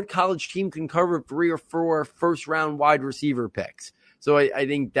 what college team can cover 3 or 4 first-round wide receiver picks? So I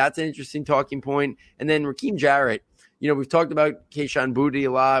think that's an interesting talking point. And then Raheem Jarrett, we've talked about Kayshon Boutte a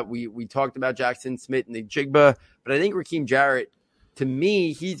lot. We talked about Jackson Smith and the Jigba. But I think Raheem Jarrett, to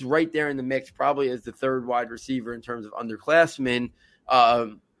me, he's right there in the mix, probably as the 3rd wide receiver in terms of underclassmen.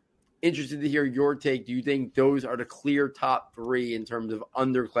 interested to hear your take. Do you think those are the clear top 3 in terms of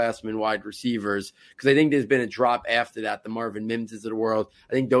underclassmen wide receivers? Because I think there's been a drop after that. The Marvin Mimses of the world,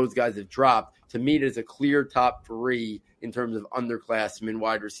 I think those guys have dropped. To me, there's a clear top 3 in terms of underclassmen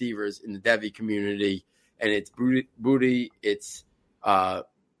wide receivers in the Devy community. And it's Booty, it's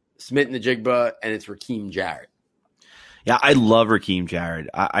Smith-Njigba, and it's Raheem Jarrett. Yeah, I love Raheem Jarrett.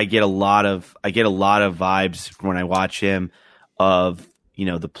 I get a lot of vibes when I watch him of, you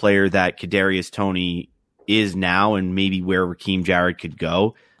know, the player that Kadarius Toney is now and maybe where Raheem Jarrett could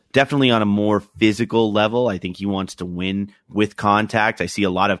go. Definitely on a more physical level. I think he wants to win with contact. I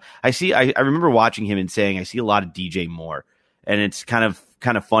remember watching him and saying, I see a lot of DJ Moore. And it's kind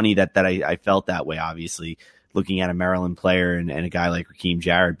of funny that I felt that way, obviously, looking at a Maryland player and a guy like Raheem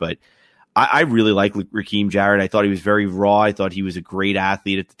Jarrett. But I really like Raheem Jarrett. I thought he was very raw. I thought he was a great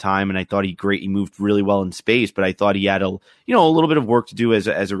athlete at the time, and I thought he moved really well in space. But I thought he had a little bit of work to do as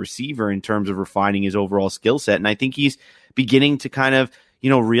a receiver in terms of refining his overall skill set. And I think he's beginning to kind of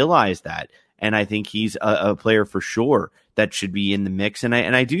realize that. And I think he's a player for sure that should be in the mix. And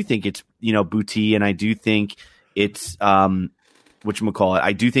I do think it's Boutte, and I do think it's whatchamacallit.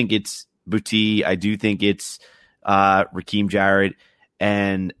 I do think it's Boutte. I do think it's Raheem Jarrett,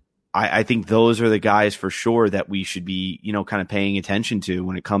 and I think those are the guys for sure that we should be, kind of paying attention to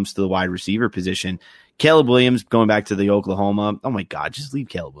when it comes to the wide receiver position. Caleb Williams, going back to the Oklahoma, oh my God, just leave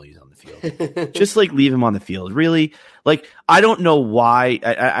Caleb Williams on the field. Just leave him on the field. Really? I don't know why.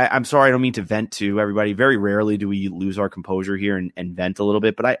 I'm sorry, I don't mean to vent to everybody. Very rarely do we lose our composure here and vent a little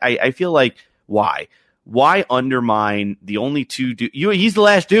bit, but I feel like why? Why undermine the only two he's the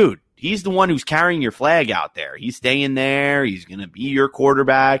last dude. He's the one who's carrying your flag out there. He's staying there. He's going to be your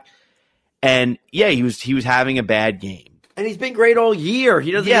quarterback. And yeah, he was having a bad game. And he's been great all year.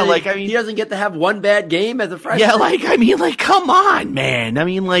 He doesn't he doesn't get to have one bad game as a freshman. Yeah, come on, man.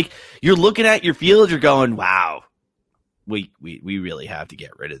 You're looking at your field, you're going, wow, we really have to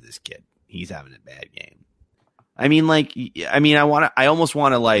get rid of this kid. He's having a bad game. I almost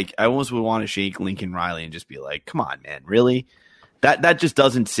would want to shake Lincoln Riley and just be like, come on, man, really? That just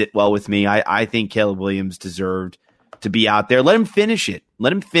doesn't sit well with me. I think Caleb Williams deserved to be out there. Let him finish it.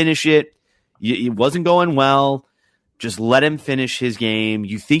 It wasn't going well. Just let him finish his game.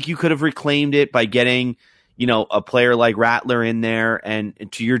 You think you could have reclaimed it by getting, a player like Rattler in there, and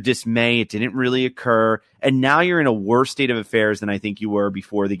to your dismay, it didn't really occur. And now you're in a worse state of affairs than I think you were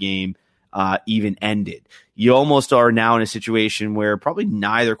before the game even ended. You almost are now in a situation where probably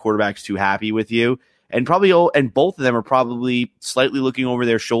neither quarterback's too happy with you, and both of them are probably slightly looking over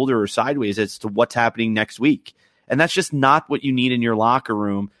their shoulder or sideways as to what's happening next week. And that's just not what you need in your locker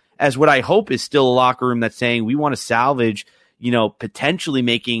room, as what I hope is still a locker room that's saying we want to salvage, potentially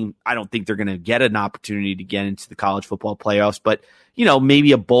making, I don't think they're going to get an opportunity to get into the college football playoffs, but,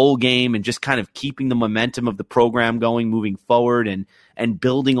 maybe a bowl game and just kind of keeping the momentum of the program going, moving forward and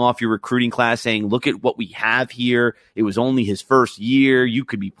building off your recruiting class, saying, look at what we have here. It was only his first year. You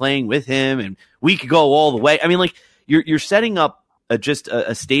could be playing with him and we could go all the way. You're setting up just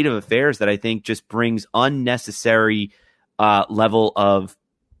a state of affairs that I think just brings unnecessary level of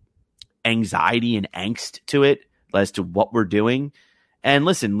anxiety and angst to it as to what we're doing. And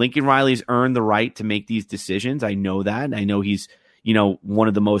listen, Lincoln Riley's earned the right to make these decisions. I know that. I know he's, one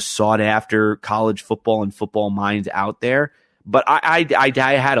of the most sought after college football and football minds out there. But I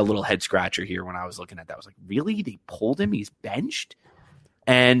had a little head scratcher here when I was looking at that. I was like, really? They pulled him? He's benched?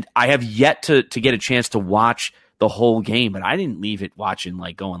 And I have yet to get a chance to watch the whole game, but I didn't leave it watching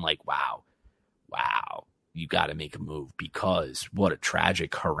going wow, you got to make a move, because what a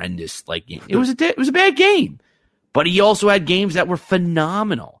tragic, horrendous game. It was a bad game, but he also had games that were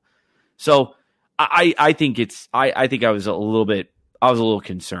phenomenal. So I think I was a little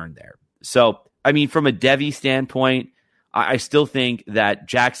concerned there. So, from a Devy standpoint, I still think that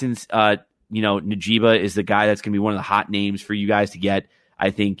Jackson's, Njigba is the guy that's going to be one of the hot names for you guys to get, I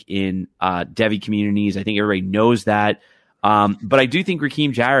think, in Devy communities. I think everybody knows that. But I do think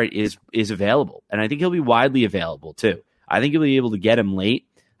Raheem Jarrett is available, and I think he'll be widely available too. I think you'll be able to get him late.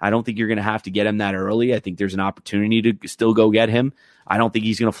 I don't think you're going to have to get him that early. I think there's an opportunity to still go get him. I don't think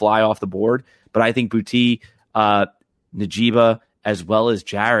he's going to fly off the board, but I think Boutte, Njigba, as well as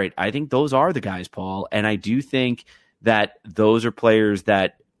Jarrett, I think those are the guys, Paul. And I do think that those are players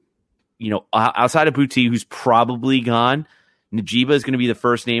that, outside of Boutte, who's probably gone, Njigba is going to be the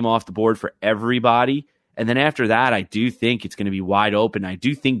first name off the board for everybody. And then after that, I do think it's going to be wide open. I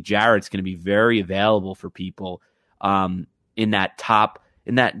do think Jarrett's going to be very available for people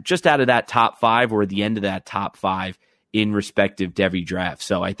just out of that top 5 or at the end of that top 5 in respective Devy draft.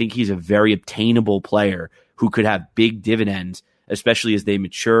 So I think he's a very obtainable player who could have big dividends, especially as they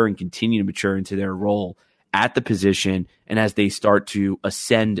mature and continue to mature into their role at the position and as they start to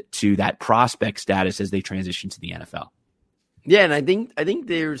ascend to that prospect status as they transition to the NFL. Yeah, and I think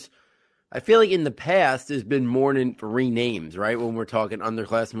I feel like in the past there's been more than 3 names, right? When we're talking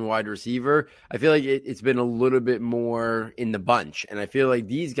underclassmen wide receiver, I feel like it's been a little bit more in the bunch, and I feel like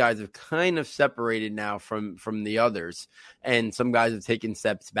these guys have kind of separated now from the others, and some guys have taken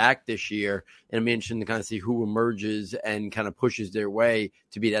steps back this year, and it'll be interesting to kind of see who emerges and kind of pushes their way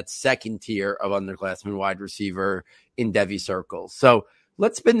to be that second tier of underclassmen wide receiver in Devy circles. So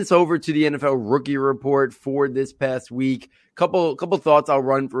let's spin this over to the NFL rookie report for this past week. Couple thoughts I'll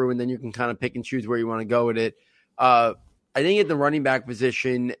run through, and then you can kind of pick and choose where you want to go with it. I think at the running back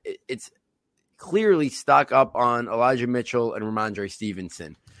position, it's clearly stock up on Elijah Mitchell and Ramondre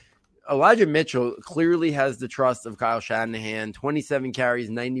Stevenson. Elijah Mitchell clearly has the trust of Kyle Shanahan, 27 carries,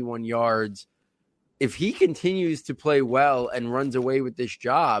 91 yards. If he continues to play well and runs away with this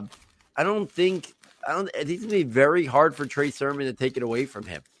job, I think it's going to be very hard for Trey Sermon to take it away from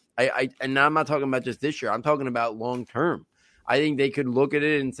him. And I'm not talking about just this year. I'm talking about long term. I think they could look at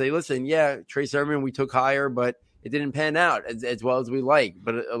it and say, listen, yeah, Trey Sermon, we took higher, but it didn't pan out as well as we like.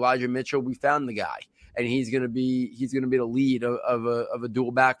 But Elijah Mitchell, we found the guy, and he's going to be the lead of a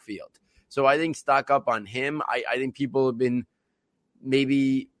dual backfield. So I think stock up on him. I think people have been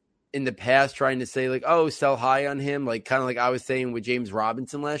maybe in the past trying to say like, oh, sell high on him, like kind of like I was saying with James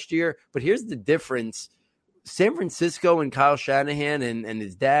Robinson last year. But here's the difference. San Francisco and Kyle Shanahan and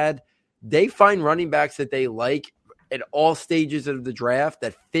his dad, they find running backs that they like at all stages of the draft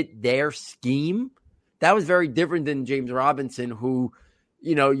that fit their scheme. That was very different than James Robinson, who,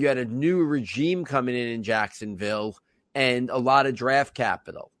 you had a new regime coming in Jacksonville and a lot of draft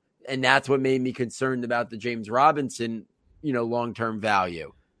capital. And that's what made me concerned about the James Robinson, long-term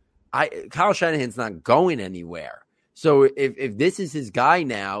value. Kyle Shanahan's not going anywhere. So if this is his guy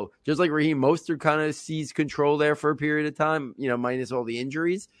now, just like Raheem Mostert kind of seized control there for a period of time, minus all the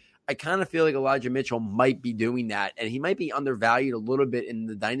injuries, I kind of feel like Elijah Mitchell might be doing that, and he might be undervalued a little bit in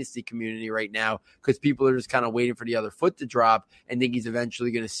the dynasty community right now because people are just kind of waiting for the other foot to drop and think he's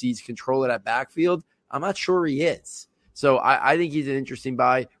eventually going to seize control of that backfield. I'm not sure he is. So I think he's an interesting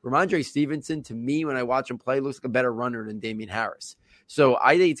buy. Ramondre Stevenson, to me, when I watch him play, looks like a better runner than Damian Harris. So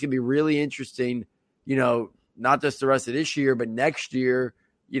I think it's going to be really interesting, not just the rest of this year, but next year,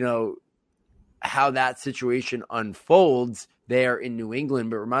 how that situation unfolds there in New England.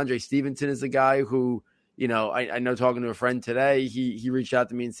 But Ramondre Stevenson is a guy who, I know talking to a friend today, he reached out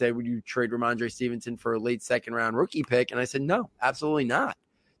to me and said, would you trade Ramondre Stevenson for a late second round rookie pick? And I said, no, absolutely not.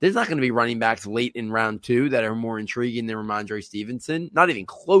 There's not going to be running backs late in round 2 that are more intriguing than Ramondre Stevenson. Not even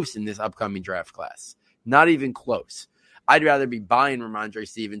close in this upcoming draft class. Not even close. I'd rather be buying Ramondre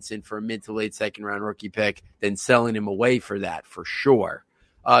Stevenson for a mid to late second round rookie pick than selling him away for that, for sure.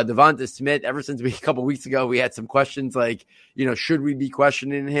 Devonta Smith, ever since a couple weeks ago, we had some questions like, should we be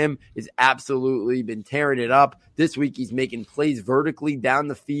questioning him? He's absolutely been tearing it up. This week, he's making plays vertically down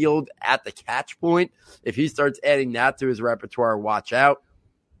the field at the catch point. If he starts adding that to his repertoire, watch out.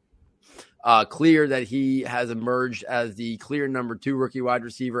 Clear that he has emerged as the clear number 2 rookie wide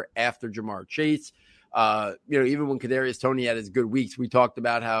receiver after Jamar Chase. Even when Kadarius Toney had his good weeks, we talked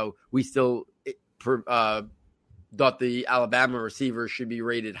about how we still thought the Alabama receivers should be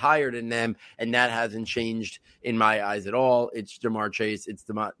rated higher than them, and that hasn't changed in my eyes at all. It's Jamar Chase, it's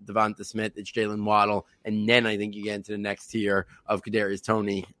Devonta Smith, it's Jalen Waddle, and then I think you get into the next tier of Kadarius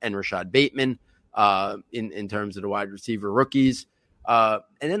Toney and Rashad Bateman in terms of the wide receiver rookies. And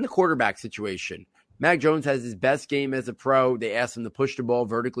then the quarterback situation. Mac Jones has his best game as a pro. They asked him to push the ball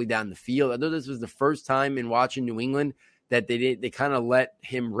vertically down the field. I know this was the first time in watching New England that they kind of let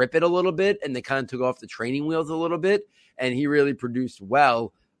him rip it a little bit, and they kind of took off the training wheels a little bit, and he really produced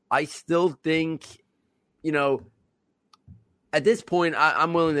well. I still think, at this point,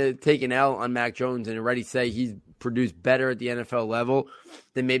 I'm willing to take an L on Mac Jones and already say he's produced better at the NFL level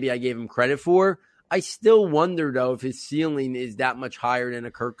than maybe I gave him credit for. I still wonder, though, if his ceiling is that much higher than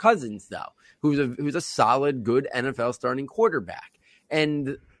a Kirk Cousins, though, who's a solid, good NFL starting quarterback.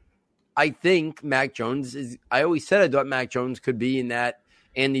 And I think Mac Jones I always said I thought Mac Jones could be in that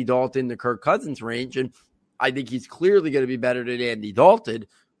Andy Dalton to Kirk Cousins range, and I think he's clearly going to be better than Andy Dalton,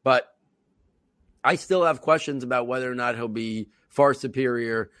 but I still have questions about whether or not he'll be far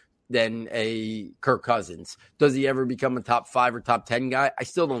superior than a Kirk Cousins. Does he ever become a top 5 or top 10 guy? I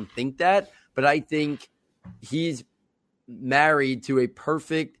still don't think that. But I think he's married to a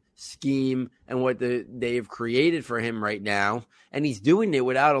perfect scheme and what they've created for him right now. And he's doing it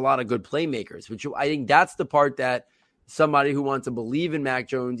without a lot of good playmakers, which I think that's the part that somebody who wants to believe in Mac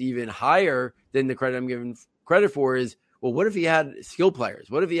Jones even higher than the credit I'm giving credit for is well, what if he had skill players?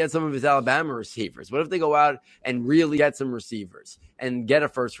 What if he had some of his Alabama receivers? What if they go out and really get some receivers and get a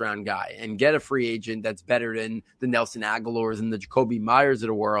first-round guy and get a free agent that's better than the Nelson Aguilars and the Jacoby Myers of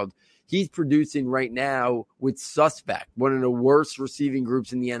the world? He's producing right now with suspect, one of the worst receiving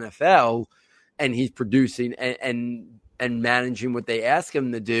groups in the NFL, and he's producing and managing what they ask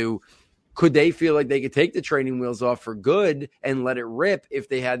him to do. Could they feel like they could take the training wheels off for good and let it rip if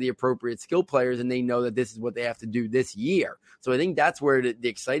they had the appropriate skill players and they know that this is what they have to do this year? So I think that's where the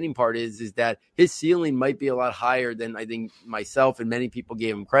exciting part is that his ceiling might be a lot higher than I think myself and many people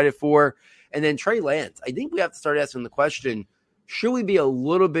gave him credit for. And then Trey Lance, I think we have to start asking the question, should we be a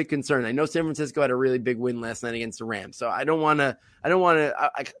little bit concerned? I know San Francisco had a really big win last night against the Rams. So I don't want to,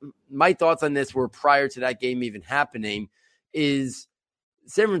 my thoughts on this were prior to that game even happening is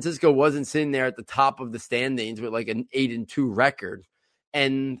San Francisco wasn't sitting there at the top of the standings with like an 8-2 record.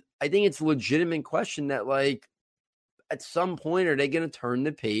 And I think it's a legitimate question that, like, at some point, are they going to turn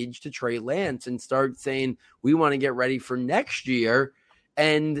the page to Trey Lance and start saying, we want to get ready for next year?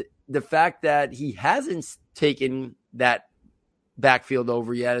 And the fact that he hasn't taken that backfield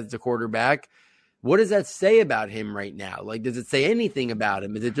over yet as the quarterback, what does that say about him right now? Like, does it say anything about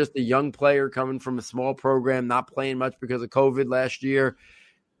him? Is it just a young player coming from a small program, not playing much because of COVID last year?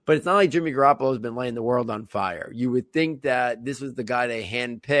 But it's not like Jimmy Garoppolo has been laying the world on fire. You would think that this was the guy they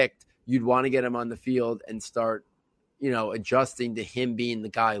handpicked. You'd want to get him on the field and start, adjusting to him being the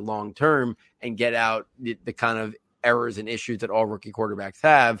guy long term and get out the kind of errors and issues that all rookie quarterbacks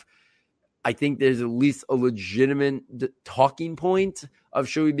have. I think there's at least a legitimate talking point of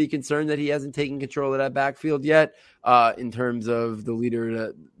should we be concerned that he hasn't taken control of that backfield yet in terms of the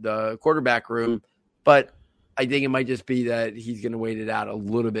leader, the quarterback room. But I think it might just be that he's going to wait it out a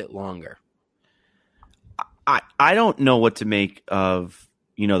little bit longer. I don't know what to make of,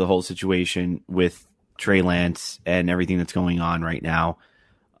 the whole situation with Trey Lance and everything that's going on right now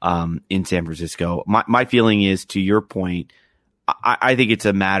in San Francisco. My feeling is, to your point, I think it's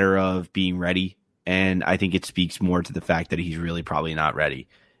a matter of being ready. And I think it speaks more to the fact that he's really probably not ready.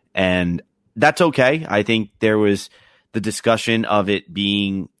 And that's okay. I think there was the discussion of it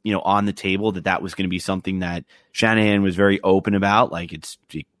being, on the table, that was going to be something that Shanahan was very open about. Like, it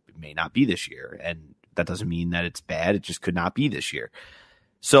may not be this year. And that doesn't mean that it's bad. It just could not be this year.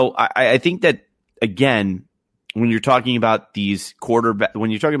 So I think that, again, when you're talking about these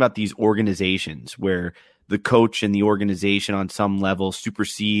organizations where the coach and the organization on some level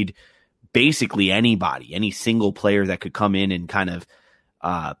supersede basically anybody, any single player that could come in and kind of,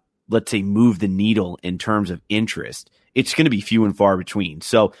 let's say, move the needle in terms of interest, it's going to be few and far between.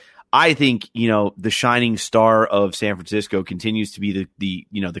 So I think, the shining star of San Francisco continues to be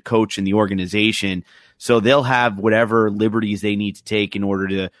the coach and the organization. So they'll have whatever liberties they need to take in order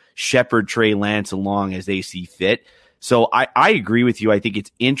to shepherd Trey Lance along as they see fit. So I agree with you. I think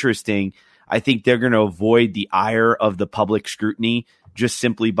it's interesting. I think they're going to avoid the ire of the public scrutiny just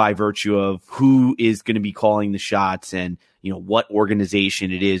simply by virtue of who is going to be calling the shots and, what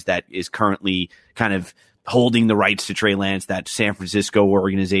organization it is that is currently kind of holding the rights to Trey Lance, that San Francisco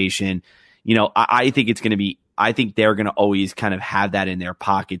organization. I think it's going to be, I think they're going to always kind of have that in their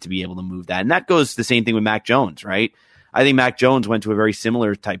pocket to be able to move that. And that goes the same thing with Mac Jones, right? I think Mac Jones went to a very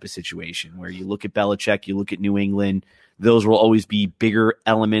similar type of situation where you look at Belichick, you look at New England, those will always be bigger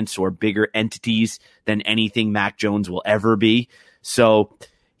elements or bigger entities than anything Mac Jones will ever be. So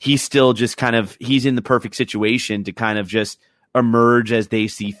he's still just he's in the perfect situation to kind of just emerge as they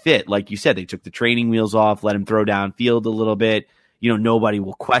see fit. Like you said, they took the training wheels off, let him throw downfield a little bit. Nobody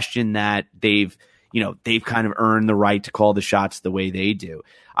will question that. They've kind of earned the right to call the shots the way they do.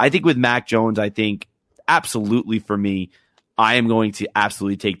 I think with Mac Jones, I think absolutely for me, I am going to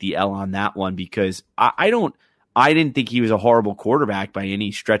absolutely take the L on that one because I didn't think he was a horrible quarterback by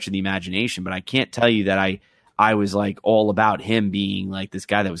any stretch of the imagination, but I can't tell you that I was like all about him being like this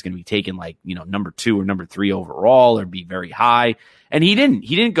guy that was going to be taken like, number 2 or number 3 overall or be very high. And he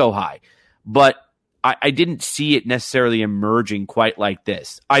didn't go high, but I didn't see it necessarily emerging quite like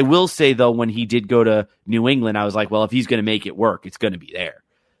this. I will say though, when he did go to New England, I was like, well, if he's going to make it work, it's going to be there.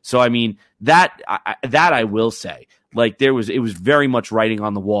 So, I mean, that I will say, like it was very much writing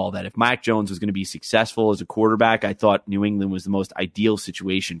on the wall that if Mac Jones was going to be successful as a quarterback, I thought New England was the most ideal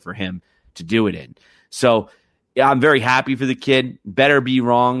situation for him to do it in. So yeah, I'm very happy for the kid. Better to be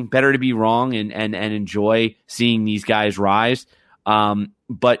wrong and enjoy seeing these guys rise.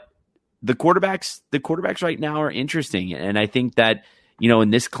 But the quarterbacks right now are interesting. And I think that, in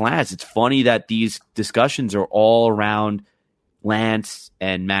this class, it's funny that these discussions are all around Lance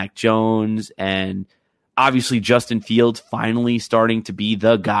and Mac Jones and obviously Justin Fields finally starting to be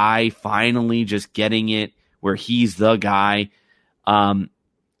the guy, finally just getting it where he's the guy.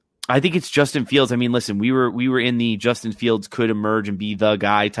 I think it's Justin Fields. I mean, listen, we were in the Justin Fields could emerge and be the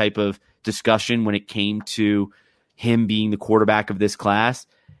guy type of discussion when it came to him being the quarterback of this class.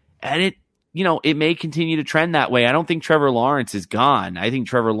 And it may continue to trend that way. I don't think Trevor Lawrence is gone. I think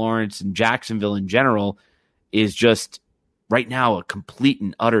Trevor Lawrence and Jacksonville in general is just right now a complete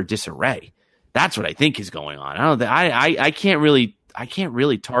and utter disarray. That's what I think is going on. I can't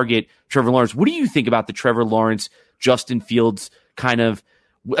really target Trevor Lawrence. What do you think about the Trevor Lawrence, Justin Fields kind of?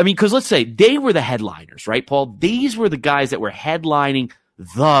 I mean, because let's say they were the headliners, right, Paul? These were the guys that were headlining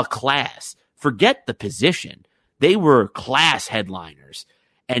the class. Forget the position. They were class headliners.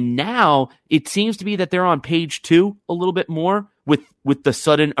 And now it seems to be that they're on page 2 a little bit more with the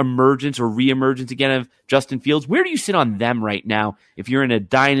sudden emergence or reemergence again of Justin Fields. Where do you sit on them right now if you're in a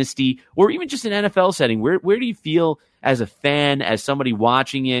dynasty or even just an NFL setting? Where do you feel as a fan, as somebody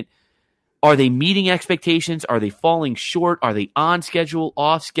watching it? Are they meeting expectations? Are they falling short? Are they on schedule,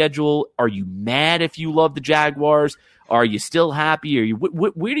 off schedule? Are you mad if you love the Jaguars? Are you still happy? Are you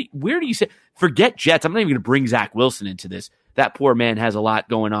where do you sit? Forget Jets. I'm not even going to bring Zach Wilson into this. That poor man has a lot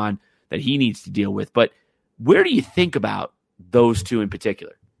going on that he needs to deal with. But where do you think about those two in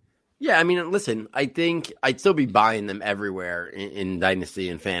particular? Yeah, I mean, listen, I think I'd still be buying them everywhere in Dynasty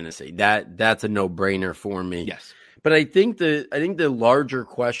and Fantasy. That's a no-brainer for me. Yes. But I think the larger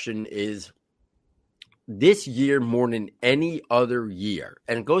question is this year more than any other year.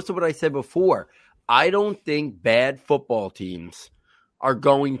 And it goes to what I said before. I don't think bad football teams are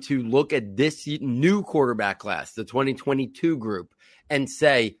going to look at this new quarterback class, the 2022 group, and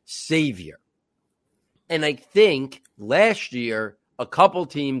say, savior. And I think last year, a couple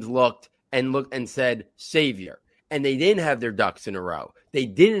teams looked and said, savior. And they didn't have their ducks in a row. They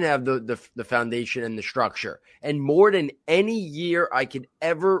didn't have the foundation and the structure. And more than any year I could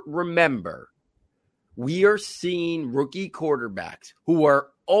ever remember, we are seeing rookie quarterbacks who are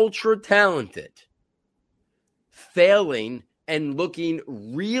ultra talented failing and looking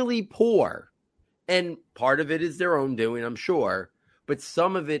really poor. And part of it is their own doing, I'm sure. But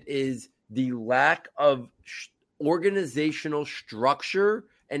some of it is the lack of organizational structure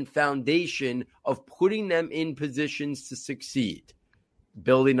and foundation of putting them in positions to succeed.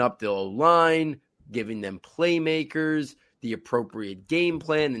 Building up the O-line, giving them playmakers, the appropriate game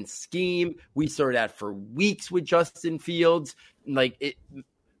plan and scheme. We saw that for weeks with Justin Fields.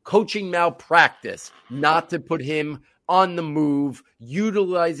 Coaching malpractice, not to put him on the move,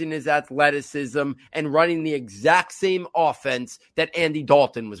 utilizing his athleticism and running the exact same offense that Andy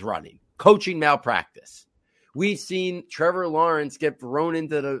Dalton was running. Coaching malpractice. We've seen Trevor Lawrence get thrown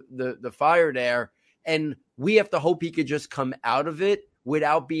into the fire there, and we have to hope he could just come out of it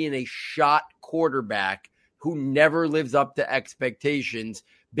without being a shot quarterback who never lives up to expectations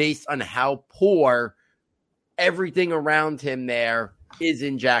based on how poor everything around him there is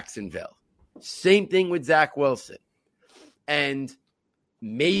in Jacksonville. Same thing with Zach Wilson. And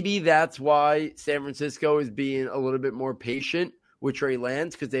maybe that's why San Francisco is being a little bit more patient with Trey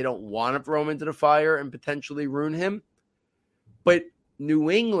Lance, because they don't want to throw him into the fire and potentially ruin him. But New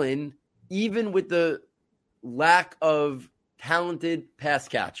England, even with the lack of talented pass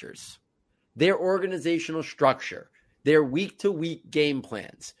catchers, their organizational structure, their week-to-week game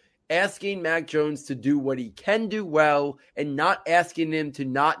plans, asking Mac Jones to do what he can do well and not asking him to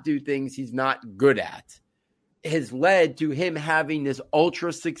not do things he's not good at, has led to him having this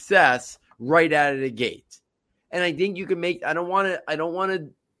ultra success right out of the gate. And I think you can make, I don't want to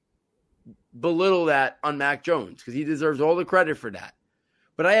belittle that on Mac Jones because he deserves all the credit for that.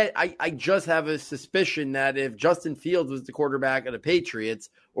 But I just have a suspicion that if Justin Fields was the quarterback of the Patriots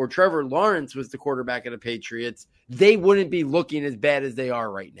or Trevor Lawrence was the quarterback of the Patriots, they wouldn't be looking as bad as they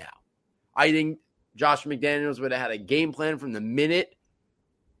are right now. I think Josh McDaniels would have had a game plan from the minute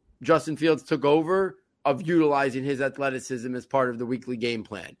Justin Fields took over of utilizing his athleticism as part of the weekly game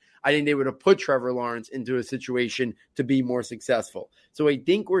plan. I think they would have put Trevor Lawrence into a situation to be more successful. So I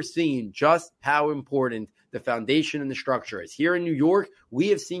think we're seeing just how important the foundation and the structure is. Here in New York, we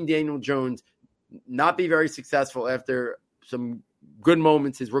have seen Daniel Jones not be very successful after some good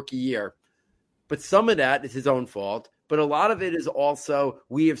moments his rookie year. But some of that is his own fault. But a lot of it is also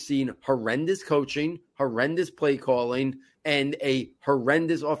we have seen horrendous coaching, horrendous play calling, and a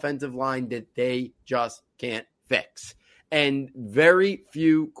horrendous offensive line that they just can't fix. And very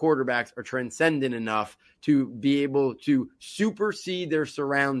few quarterbacks are transcendent enough to be able to supersede their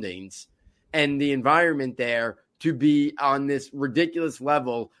surroundings and the environment there to be on this ridiculous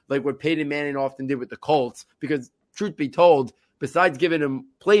level like what Peyton Manning often did with the Colts. Because truth be told, besides giving him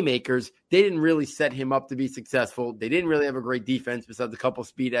playmakers, they didn't really set him up to be successful. They didn't really have a great defense besides a couple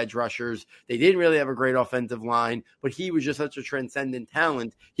speed edge rushers. They didn't really have a great offensive line, but he was just such a transcendent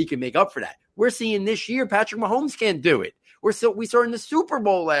talent. He could make up for that. We're seeing this year, Patrick Mahomes can't do it. We saw in the Super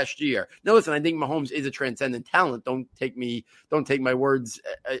Bowl last year. Now, listen, I think Mahomes is a transcendent talent. Don't take my words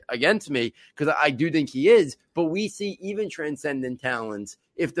against me, because I do think he is. But we see even transcendent talents,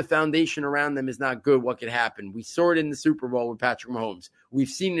 if the foundation around them is not good, what could happen? We saw it in the Super Bowl with Patrick Mahomes. We've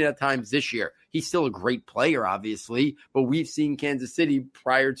seen it at times this year. He's still a great player, obviously, but we've seen Kansas City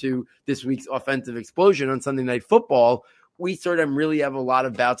prior to this week's offensive explosion on Sunday Night Football. We saw them really have a lot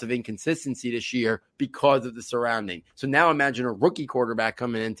of bouts of inconsistency this year because of the surrounding. So now imagine a rookie quarterback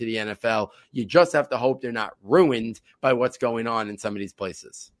coming into the NFL. You just have to hope they're not ruined by what's going on in some of these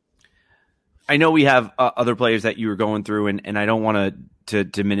places. I know we have other players that you were going through, and I don't want to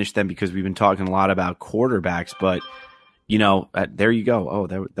diminish them because we've been talking a lot about quarterbacks, but, there you go. Oh,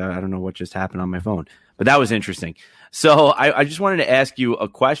 that I don't know what just happened on my phone, but that was interesting. So I just wanted to ask you a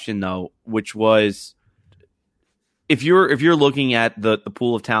question, though, which was, if you're looking at the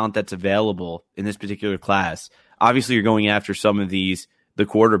pool of talent that's available in this particular class, obviously you're going after some of the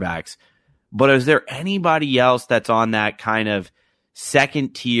quarterbacks, but is there anybody else that's on that kind of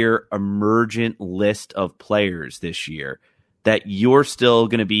second tier emergent list of players this year that you're still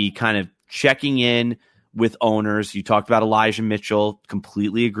going to be kind of checking in with owners? You talked about Elijah Mitchell,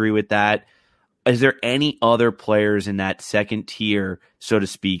 completely agree with that. Is there any other players in that second tier, so to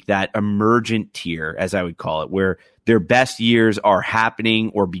speak, that emergent tier, as I would call it, where their best years are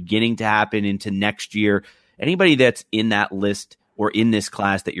happening or beginning to happen into next year? Anybody that's in that list or in this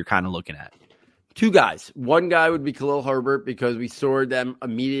class that you're kind of looking at? Two guys. One guy would be Khalil Herbert, because we saw them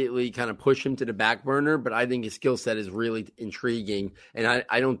immediately kind of push him to the back burner, but I think his skill set is really intriguing. And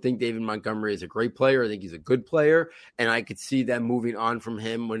I don't think David Montgomery is a great player. I think he's a good player, and I could see them moving on from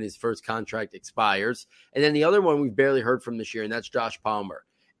him when his first contract expires. And then the other one we've barely heard from this year, and that's Josh Palmer.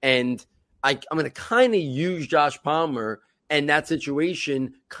 And I'm going to kind of use Josh Palmer and that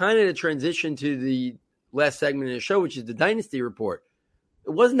situation kind of to transition to the last segment of the show, which is the Dynasty Report. It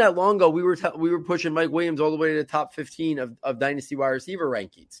wasn't that long ago we were pushing Mike Williams all the way to the top 15 of Dynasty wide receiver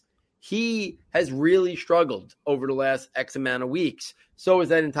rankings. He has really struggled over the last X amount of weeks. So is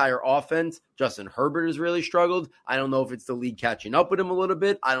that entire offense. Justin Herbert has really struggled. I don't know if it's the league catching up with him a little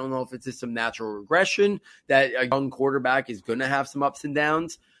bit. I don't know if it's just some natural regression that a young quarterback is going to have some ups and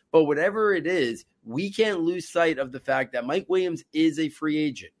downs. But whatever it is, we can't lose sight of the fact that Mike Williams is a free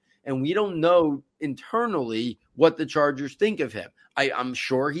agent. And we don't know internally what the Chargers think of him. I'm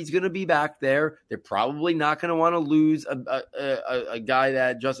sure he's going to be back there. They're probably not going to want to lose a guy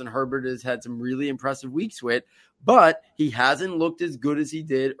that Justin Herbert has had some really impressive weeks with, but he hasn't looked as good as he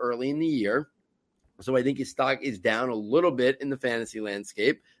did early in the year. So I think his stock is down a little bit in the fantasy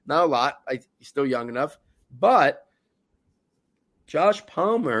landscape. Not a lot. He's still young enough. But Josh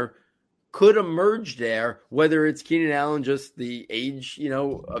Palmer could emerge there, whether it's Keenan Allen, just the age,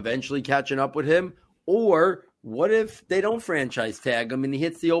 eventually catching up with him, or what if they don't franchise tag him and he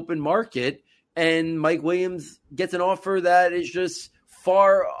hits the open market and Mike Williams gets an offer that is just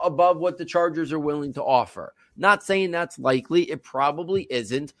far above what the Chargers are willing to offer? Not saying that's likely. It probably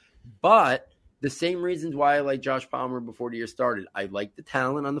isn't. But the same reasons why I like Josh Palmer before the year started. I like the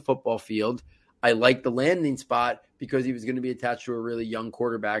talent on the football field. I like the landing spot because he was going to be attached to a really young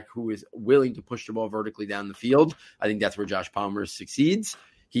quarterback who is willing to push the ball vertically down the field. I think that's where Josh Palmer succeeds.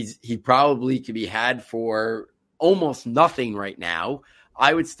 He probably could be had for almost nothing right now.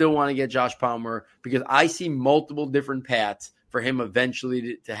 I would still want to get Josh Palmer because I see multiple different paths for him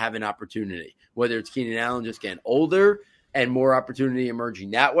eventually to have an opportunity, whether it's Keenan Allen just getting older and more opportunity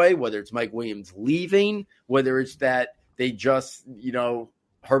emerging that way, whether it's Mike Williams leaving, whether it's that they just,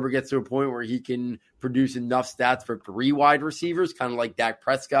 Herbert gets to a point where he can produce enough stats for 3 wide receivers, kind of like Dak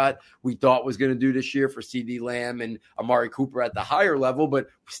Prescott we thought was going to do this year for CeeDee Lamb and Amari Cooper at the higher level, but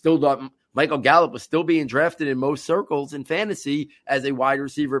we still don't. Michael Gallup was still being drafted in most circles in fantasy as a wide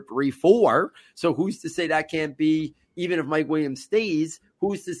receiver 3-4. So who's to say that can't be, even if Mike Williams stays,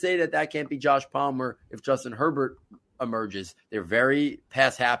 who's to say that can't be Josh Palmer if Justin Herbert emerges? They're very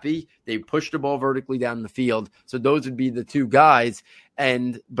pass happy. They push the ball vertically down the field. So those would be the two guys.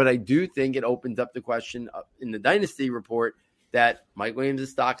 But I do think it opens up the question in the Dynasty Report that Mike Williams'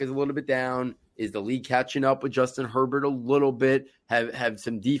 stock is a little bit down. Is the league catching up with Justin Herbert a little bit? Have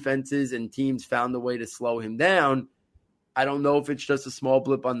some defenses and teams found a way to slow him down? I don't know if it's just a small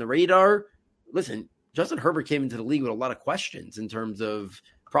blip on the radar. Listen, Justin Herbert came into the league with a lot of questions in terms of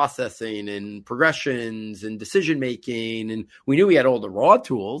processing and progressions and decision-making. And we knew he had all the raw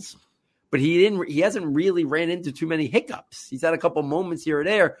tools, but he hasn't really ran into too many hiccups. He's had a couple moments here or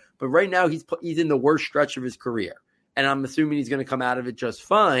there, but right now he's in the worst stretch of his career. And I'm assuming he's going to come out of it just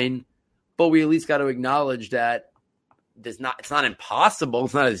fine, but we at least got to acknowledge that it's not impossible.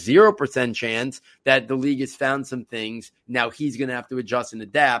 It's not a 0% chance that the league has found some things. Now he's going to have to adjust and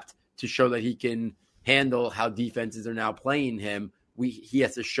adapt to show that he can handle how defenses are now playing him. He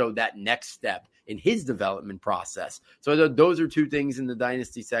has to show that next step in his development process. So those are two things in the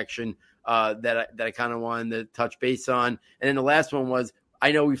dynasty section that I kind of wanted to touch base on. And then the last one was,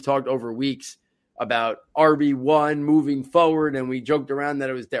 I know we've talked over weeks about RB1 moving forward, and we joked around that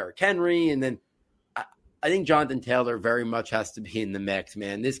it was Derrick Henry. And then I think Jonathan Taylor very much has to be in the mix,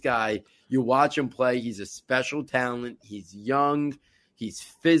 man. This guy, you watch him play, he's a special talent. He's young. He's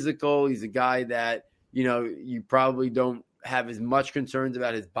physical. He's a guy that, you probably don't have as much concerns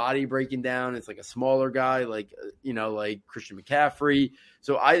about his body breaking down. It's like a smaller guy, like Christian McCaffrey.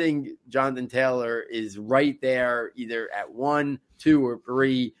 So I think Jonathan Taylor is right there, either at 1, 2, or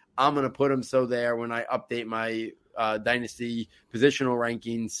 3. I'm going to put him so there when I update my dynasty positional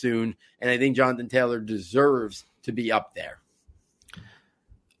rankings soon. And I think Jonathan Taylor deserves to be up there.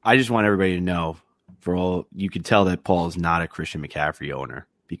 I just want everybody to know, you can tell that Paul is not a Christian McCaffrey owner,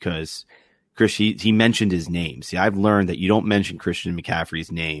 because Chris, he mentioned his name. See, I've learned that you don't mention Christian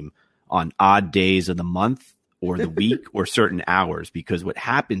McCaffrey's name on odd days of the month or the week or certain hours, because what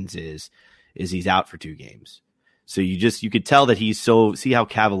happens is he's out for 2 games. So you could tell that see how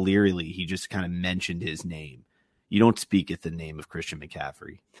cavalierly he just kind of mentioned his name. You don't speak at the name of Christian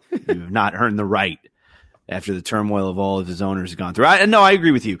McCaffrey. You have not earned the right after the turmoil of all of his owners have gone through. I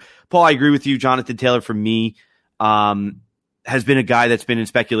agree with you. Paul, I agree with you. Jonathan Taylor, for me, has been a guy that's been in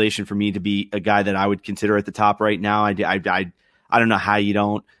speculation for me to be a guy that I would consider at the top right now. I don't know how you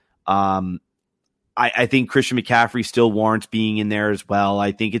don't. I think Christian McCaffrey still warrants being in there as well.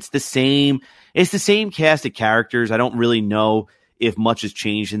 I think it's the same cast of characters. I don't really know if much has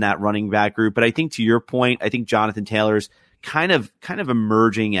changed in that running back group, but I think to your point, I think Jonathan Taylor's kind of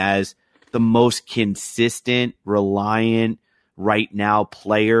emerging as the most consistent, reliant right now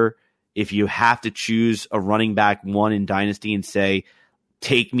player. If you have to choose a running back 1 in Dynasty and say,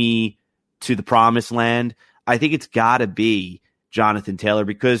 take me to the promised land, I think it's got to be Jonathan Taylor,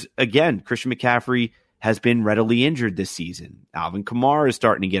 because, again, Christian McCaffrey has been readily injured this season. Alvin Kamara is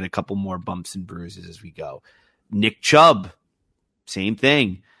starting to get a couple more bumps and bruises as we go. Nick Chubb, same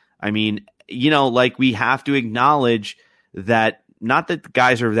thing. I mean, we have to acknowledge that, not that the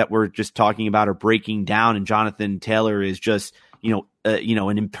guys that we're just talking about are breaking down and Jonathan Taylor is just,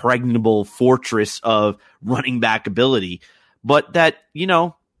 an impregnable fortress of running back ability, but that,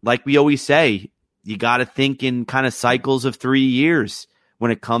 like we always say, you got to think in kind of cycles of 3 years when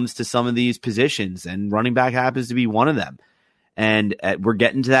it comes to some of these positions, and running back happens to be one of them. And we're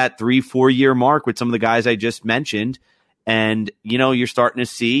getting to that 3-4 year mark with some of the guys I just mentioned. And, you're starting to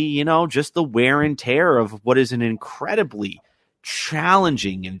see, just the wear and tear of what is an incredibly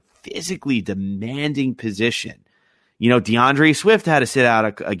challenging and physically demanding position. DeAndre Swift had to sit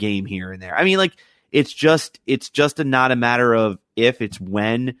out a game here and there. I mean, it's just not a matter of if, it's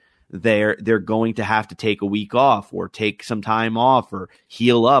when they're going to have to take a week off or take some time off or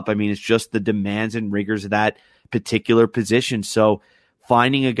heal up. I mean, it's just the demands and rigors of that particular position. So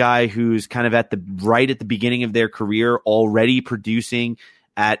finding a guy who's kind of at the beginning of their career, already producing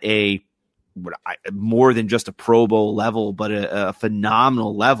at more than just a Pro Bowl level, but a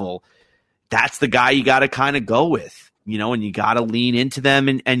phenomenal level, that's the guy you got to kind of go with. And you got to lean into them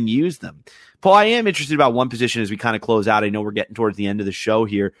and use them. Paul, I am interested about one position as we kind of close out. I know we're getting towards the end of the show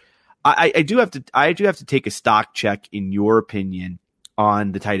here. I do have to take a stock check, in your opinion,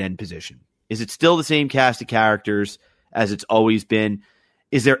 on the tight end position. Is it still the same cast of characters as it's always been?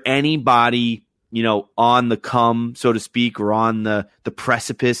 Is there anybody, on the come, so to speak, or on the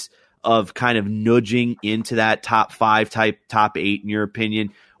precipice of kind of nudging into that top 5 type, top 8, in your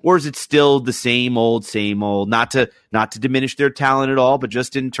opinion? Or is it still the same old? Not to diminish their talent at all, but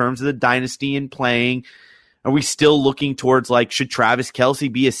just in terms of the dynasty and playing, are we still looking towards, should Travis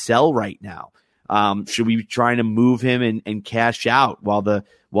Kelce be a sell right now? Should we be trying to move him and cash out while the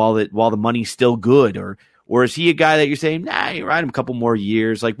money's still good? Or is he a guy that you're saying, nah, you ride him a couple more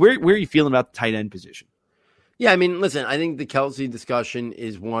years? Where are you feeling about the tight end position? Yeah, I mean, listen, I think the Kelce discussion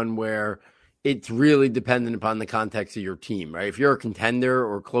is one where it's really dependent upon the context of your team, right? If you're a contender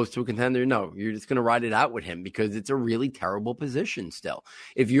or close to a contender, no, you're just going to ride it out with him because it's a really terrible position still.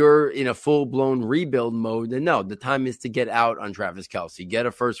 If you're in a full-blown rebuild mode, then no, the time is to get out on Travis Kelce. Get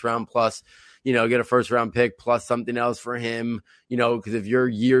a first-round plus, get a first round pick plus something else for him, because if you're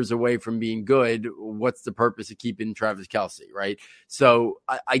years away from being good, what's the purpose of keeping Travis Kelce, right? So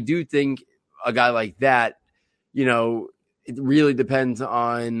I do think a guy like that, it really depends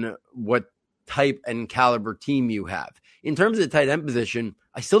on what type and caliber team you have. In terms of the tight end position,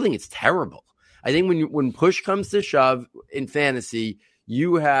 I still think it's terrible. I think when push comes to shove in fantasy,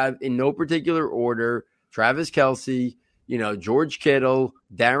 you have, in no particular order, Travis Kelce, George Kittle,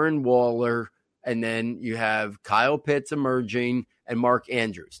 Darren Waller, and then you have Kyle Pitts emerging and Mark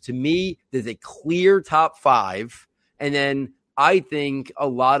Andrews. To me, there's a clear top 5. And then I think a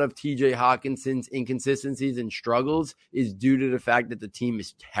lot of TJ Hawkinson's inconsistencies and struggles is due to the fact that the team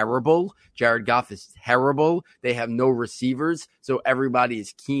is terrible. Jared Goff is terrible. They have no receivers, so everybody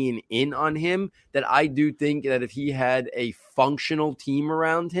is keying in on him. That I do think that if he had a functional team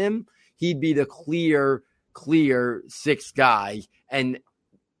around him, he'd be the clear 6th guy. And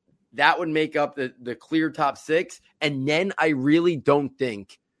that would make up the clear top 6. And then I really don't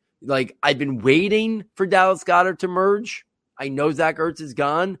think, I've been waiting for Dallas Goedert to merge. I know Zach Ertz is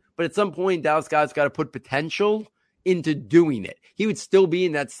gone, but at some point, Dallas Goedert's got to put potential into doing it. He would still be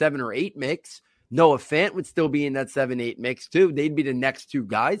in that 7 or 8 mix. Noah Fant would still be in that 7-8 mix too. They'd be the next 2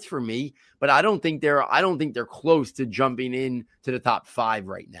 guys for me, but I don't think they're close to jumping in to the top 5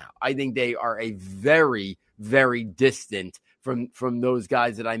 right now. I think they are a very, very distant from those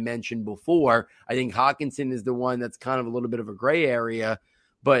guys that I mentioned before. I think Hawkinson is the one that's kind of a little bit of a gray area.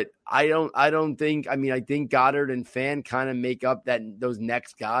 But I think Goddard and Fan kind of make up those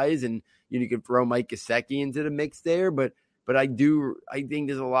next guys, and you could throw Mike Gesicki into the mix there. But I think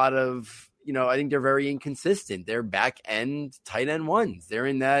there's a lot of, I think they're very inconsistent. They're back end tight end ones. They're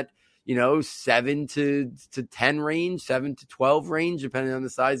in that, 7 to 10 range, 7 to 12 range, depending on the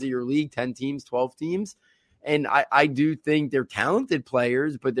size of your league, 10 teams, 12 teams. And I do think they're talented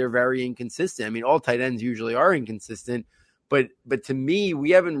players, but they're very inconsistent. I mean, all tight ends usually are inconsistent. But to me,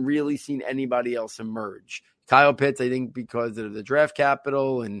 we haven't really seen anybody else emerge. Kyle Pitts, I think, because of the draft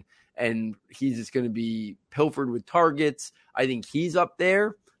capital and he's just going to be pilfered with targets. I think he's up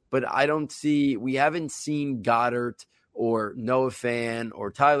there, but we haven't seen Goddard or Noah Fant or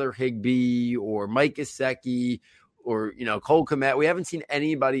Tyler Higbee or Mike Gesicki or, Cole Kmet. We haven't seen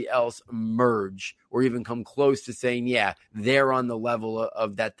anybody else emerge or even come close to saying, yeah, they're on the level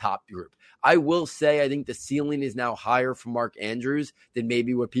of that top group. I will say I think the ceiling is now higher for Mark Andrews than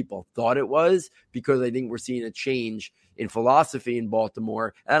maybe what people thought it was, because I think we're seeing a change in philosophy in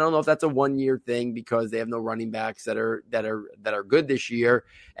Baltimore. And I don't know if that's a 1-year thing because they have no running backs that are good this year.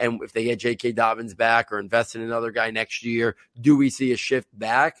 And if they get J.K. Dobbins back or invest in another guy next year, do we see a shift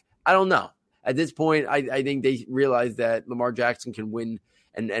back? I don't know. At this point, I think they realize that Lamar Jackson can win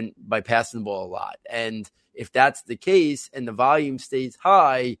and by passing the ball a lot. And if that's the case and the volume stays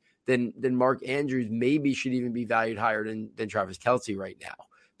high, then Mark Andrews maybe should even be valued higher than Travis Kelce right now,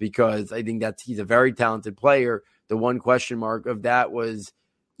 because I think he's a very talented player. The one question mark of that was,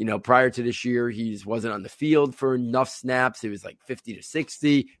 prior to this year, he wasn't on the field for enough snaps. It was like 50 to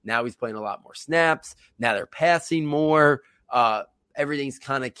 60. Now he's playing a lot more snaps. Now they're passing more. Everything's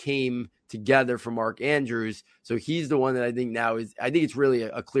kind of came together for Mark Andrews. So he's the one that I think now I think it's really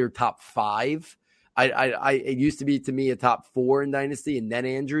a clear top 5. It used to be, to me, a top 4 in Dynasty and then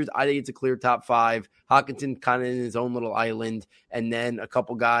Andrews. I think it's a clear top 5. Hawkinson kind of in his own little island, and then a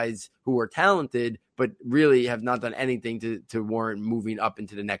couple guys who are talented but really have not done anything to warrant moving up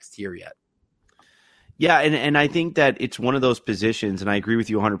into the next tier yet. Yeah, and I think that it's one of those positions, and I agree with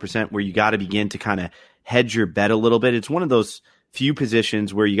you 100%, where you got to begin to kind of hedge your bet a little bit. It's one of those few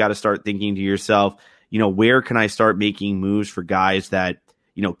positions where you got to start thinking to yourself, where can I start making moves for guys that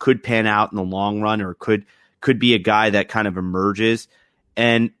could pan out in the long run, or could be a guy that kind of emerges.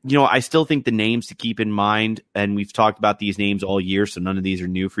 And, I still think the names to keep in mind, and we've talked about these names all year, so none of these are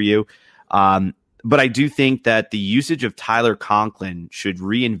new for you. But I do think that the usage of Tyler Conklin should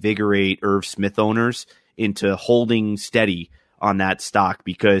reinvigorate Irv Smith owners into holding steady on that stock,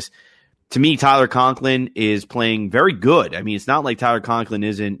 because to me, Tyler Conklin is playing very good. I mean, it's not like Tyler Conklin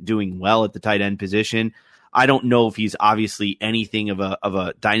isn't doing well at the tight end position. I don't know if he's obviously anything of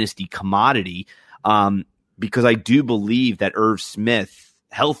a dynasty commodity, because I do believe that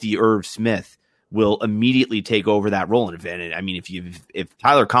healthy Irv Smith, will immediately take over that role. And I mean, if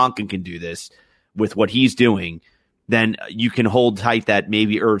Tyler Conklin can do this with what he's doing, then you can hold tight that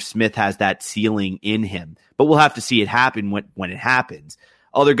maybe Irv Smith has that ceiling in him. But we'll have to see it happen when it happens.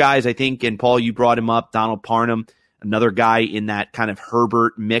 Other guys, I think, and Paul, you brought him up, Donald Parham, another guy in that kind of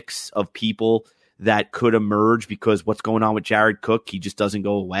Herbert mix of people that could emerge, because what's going on with Jared Cook, he just doesn't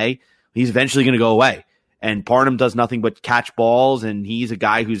go away. He's eventually going to go away. And Parham does nothing but catch balls, and he's a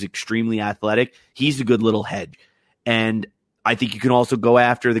guy who's extremely athletic. He's a good little hedge. And I think you can also go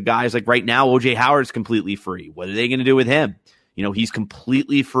after the guys like right now, O.J. Howard's completely free. What are they going to do with him? He's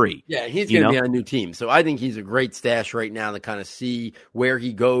completely free. Yeah, he's going to be on a new team. So I think he's a great stash right now to kind of see where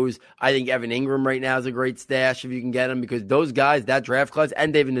he goes. I think Evan Ingram right now is a great stash if you can get him, because those guys, that draft class,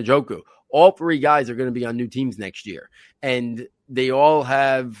 and David Njoku, all three guys are going to be on new teams next year. And they all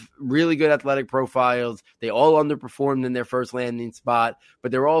have really good athletic profiles. They all underperformed in their first landing spot,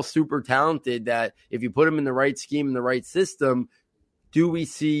 but they're all super talented that if you put them in the right scheme, in the right system, do we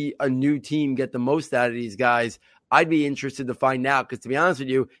see a new team get the most out of these guys? I'd be interested to find out, because to be honest with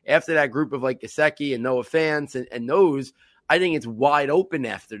you, after that group of like Gesicki and Noah Fant and those, I think it's wide open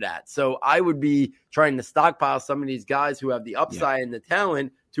after that. So I would be trying to stockpile some of these guys who have the upside and the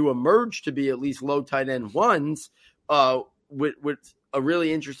talent to emerge to be at least low tight end ones with a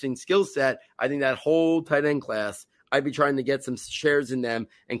really interesting skill set. I think that whole tight end class, I'd be trying to get some shares in them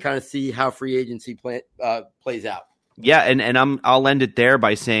and kind of see how free agency plays out. Yeah, and I'll end it there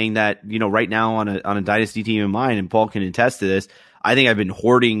by saying that, right now on a dynasty team of mine, and Paul can attest to this, I think I've been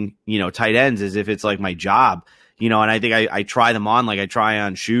hoarding, tight ends as if it's like my job, and I think I try them on like I try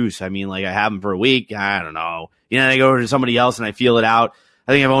on shoes. I mean, like I have them for a week. I don't know. I go over to somebody else and I feel it out.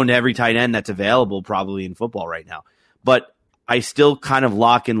 I think I've owned every tight end that's available probably in football right now. But I still kind of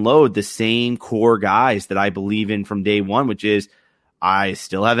lock and load the same core guys that I believe in from day one, which is I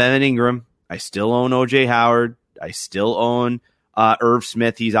still have Evan Ingram. I still own O.J. Howard. I still own Irv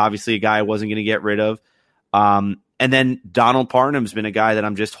Smith. He's obviously a guy I wasn't going to get rid of. And then Donald Parham's been a guy that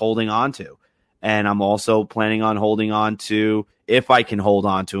I'm just holding on to. And I'm also planning on holding on to, if I can hold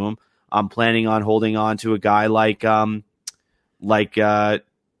on to him, I'm planning on holding on to a guy like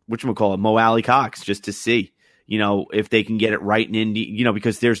whatchamacallit, Mo Alley Cox, just to see, if they can get it right in Indy,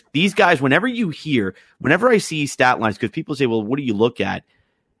 because there's these guys, whenever I see stat lines, because people say, well, what do you look at?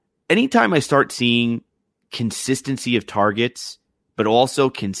 Anytime I start seeing consistency of targets, but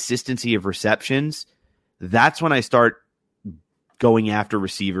also consistency of receptions, that's when I start going after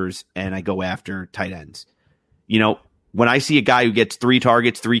receivers and I go after tight ends. When I see a guy who gets 3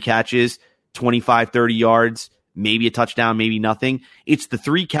 targets, 3 catches, 25, 30 yards, maybe a touchdown, maybe nothing, it's the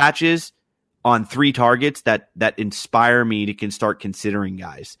 3 catches on 3 targets that inspire me to can start considering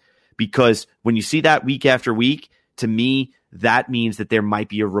guys. Because when you see that week after week, to me, that means that there might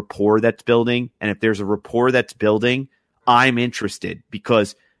be a rapport that's building. And if there's a rapport that's building, I'm interested,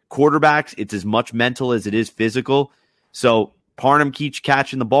 because quarterbacks, it's as much mental as it is physical. So Parham keeps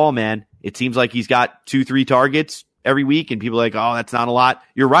catching the ball, man. It seems like he's got 2-3 targets every week, and people are like, oh, that's not a lot.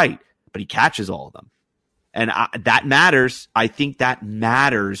 You're right, but he catches all of them. And that matters. I think that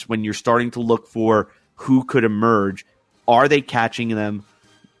matters when you're starting to look for who could emerge. Are they catching them?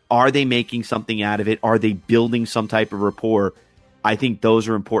 Are they making something out of it? Are they building some type of rapport? I think those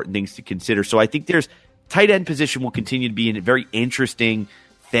are important things to consider. So I think there's tight end position will continue to be in a very interesting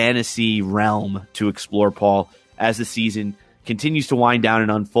fantasy realm to explore, Paul, as the season continues to wind down and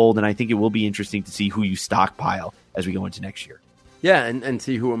unfold. And I think it will be interesting to see who you stockpile as we go into next year. Yeah, and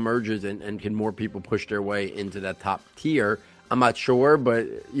see who emerges and can more people push their way into that top tier. I'm not sure, but,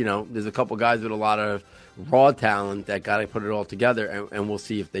 there's a couple guys with a lot of raw talent that got to put it all together, and we'll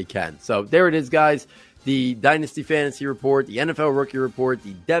see if they can. So there it is, guys. The Dynasty Fantasy Report, the NFL Rookie Report,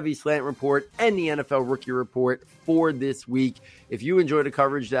 the Devy Slant Report, and the NFL Rookie Report for this week. If you enjoyed the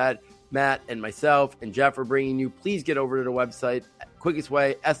coverage that Matt and myself and Jeff are bringing you, please get over to the website, quickest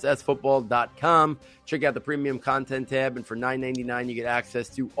way, ssfootball.com. Check out the premium content tab, and for $9.99, you get access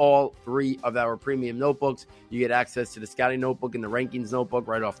to all 3 of our premium notebooks. You get access to the scouting notebook and the rankings notebook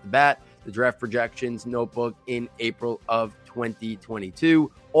right off the bat, the draft projections notebook in April of 2022.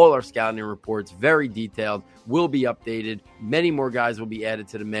 All our scouting reports, very detailed, will be updated. Many more guys will be added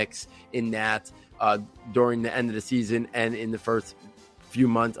to the mix in that during the end of the season and in the first few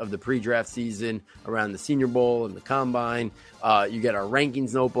months of the pre-draft season around the Senior Bowl and the Combine. You get our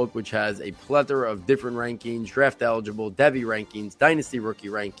rankings notebook, which has a plethora of different rankings, draft eligible, Devy rankings, dynasty rookie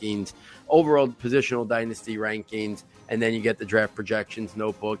rankings, overall positional dynasty rankings, and then you get the draft projections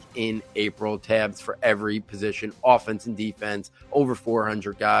notebook in April, tabs for every position, offense and defense, over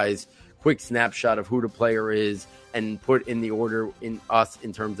 400 guys, quick snapshot of who the player is, and put in the order in us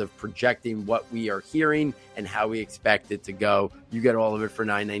in terms of projecting what we are hearing and how we expect it to go. You get all of it for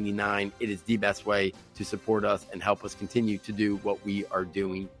 $9.99. It is the best way to support us and help us continue to do what we are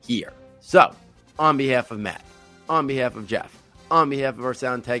doing here. So, on behalf of Matt, on behalf of Jeff, on behalf of our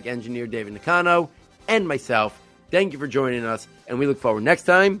sound tech engineer, David Nicano, and myself, thank you for joining us, and we look forward next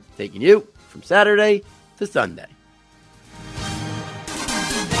time taking you from Saturday to Sunday.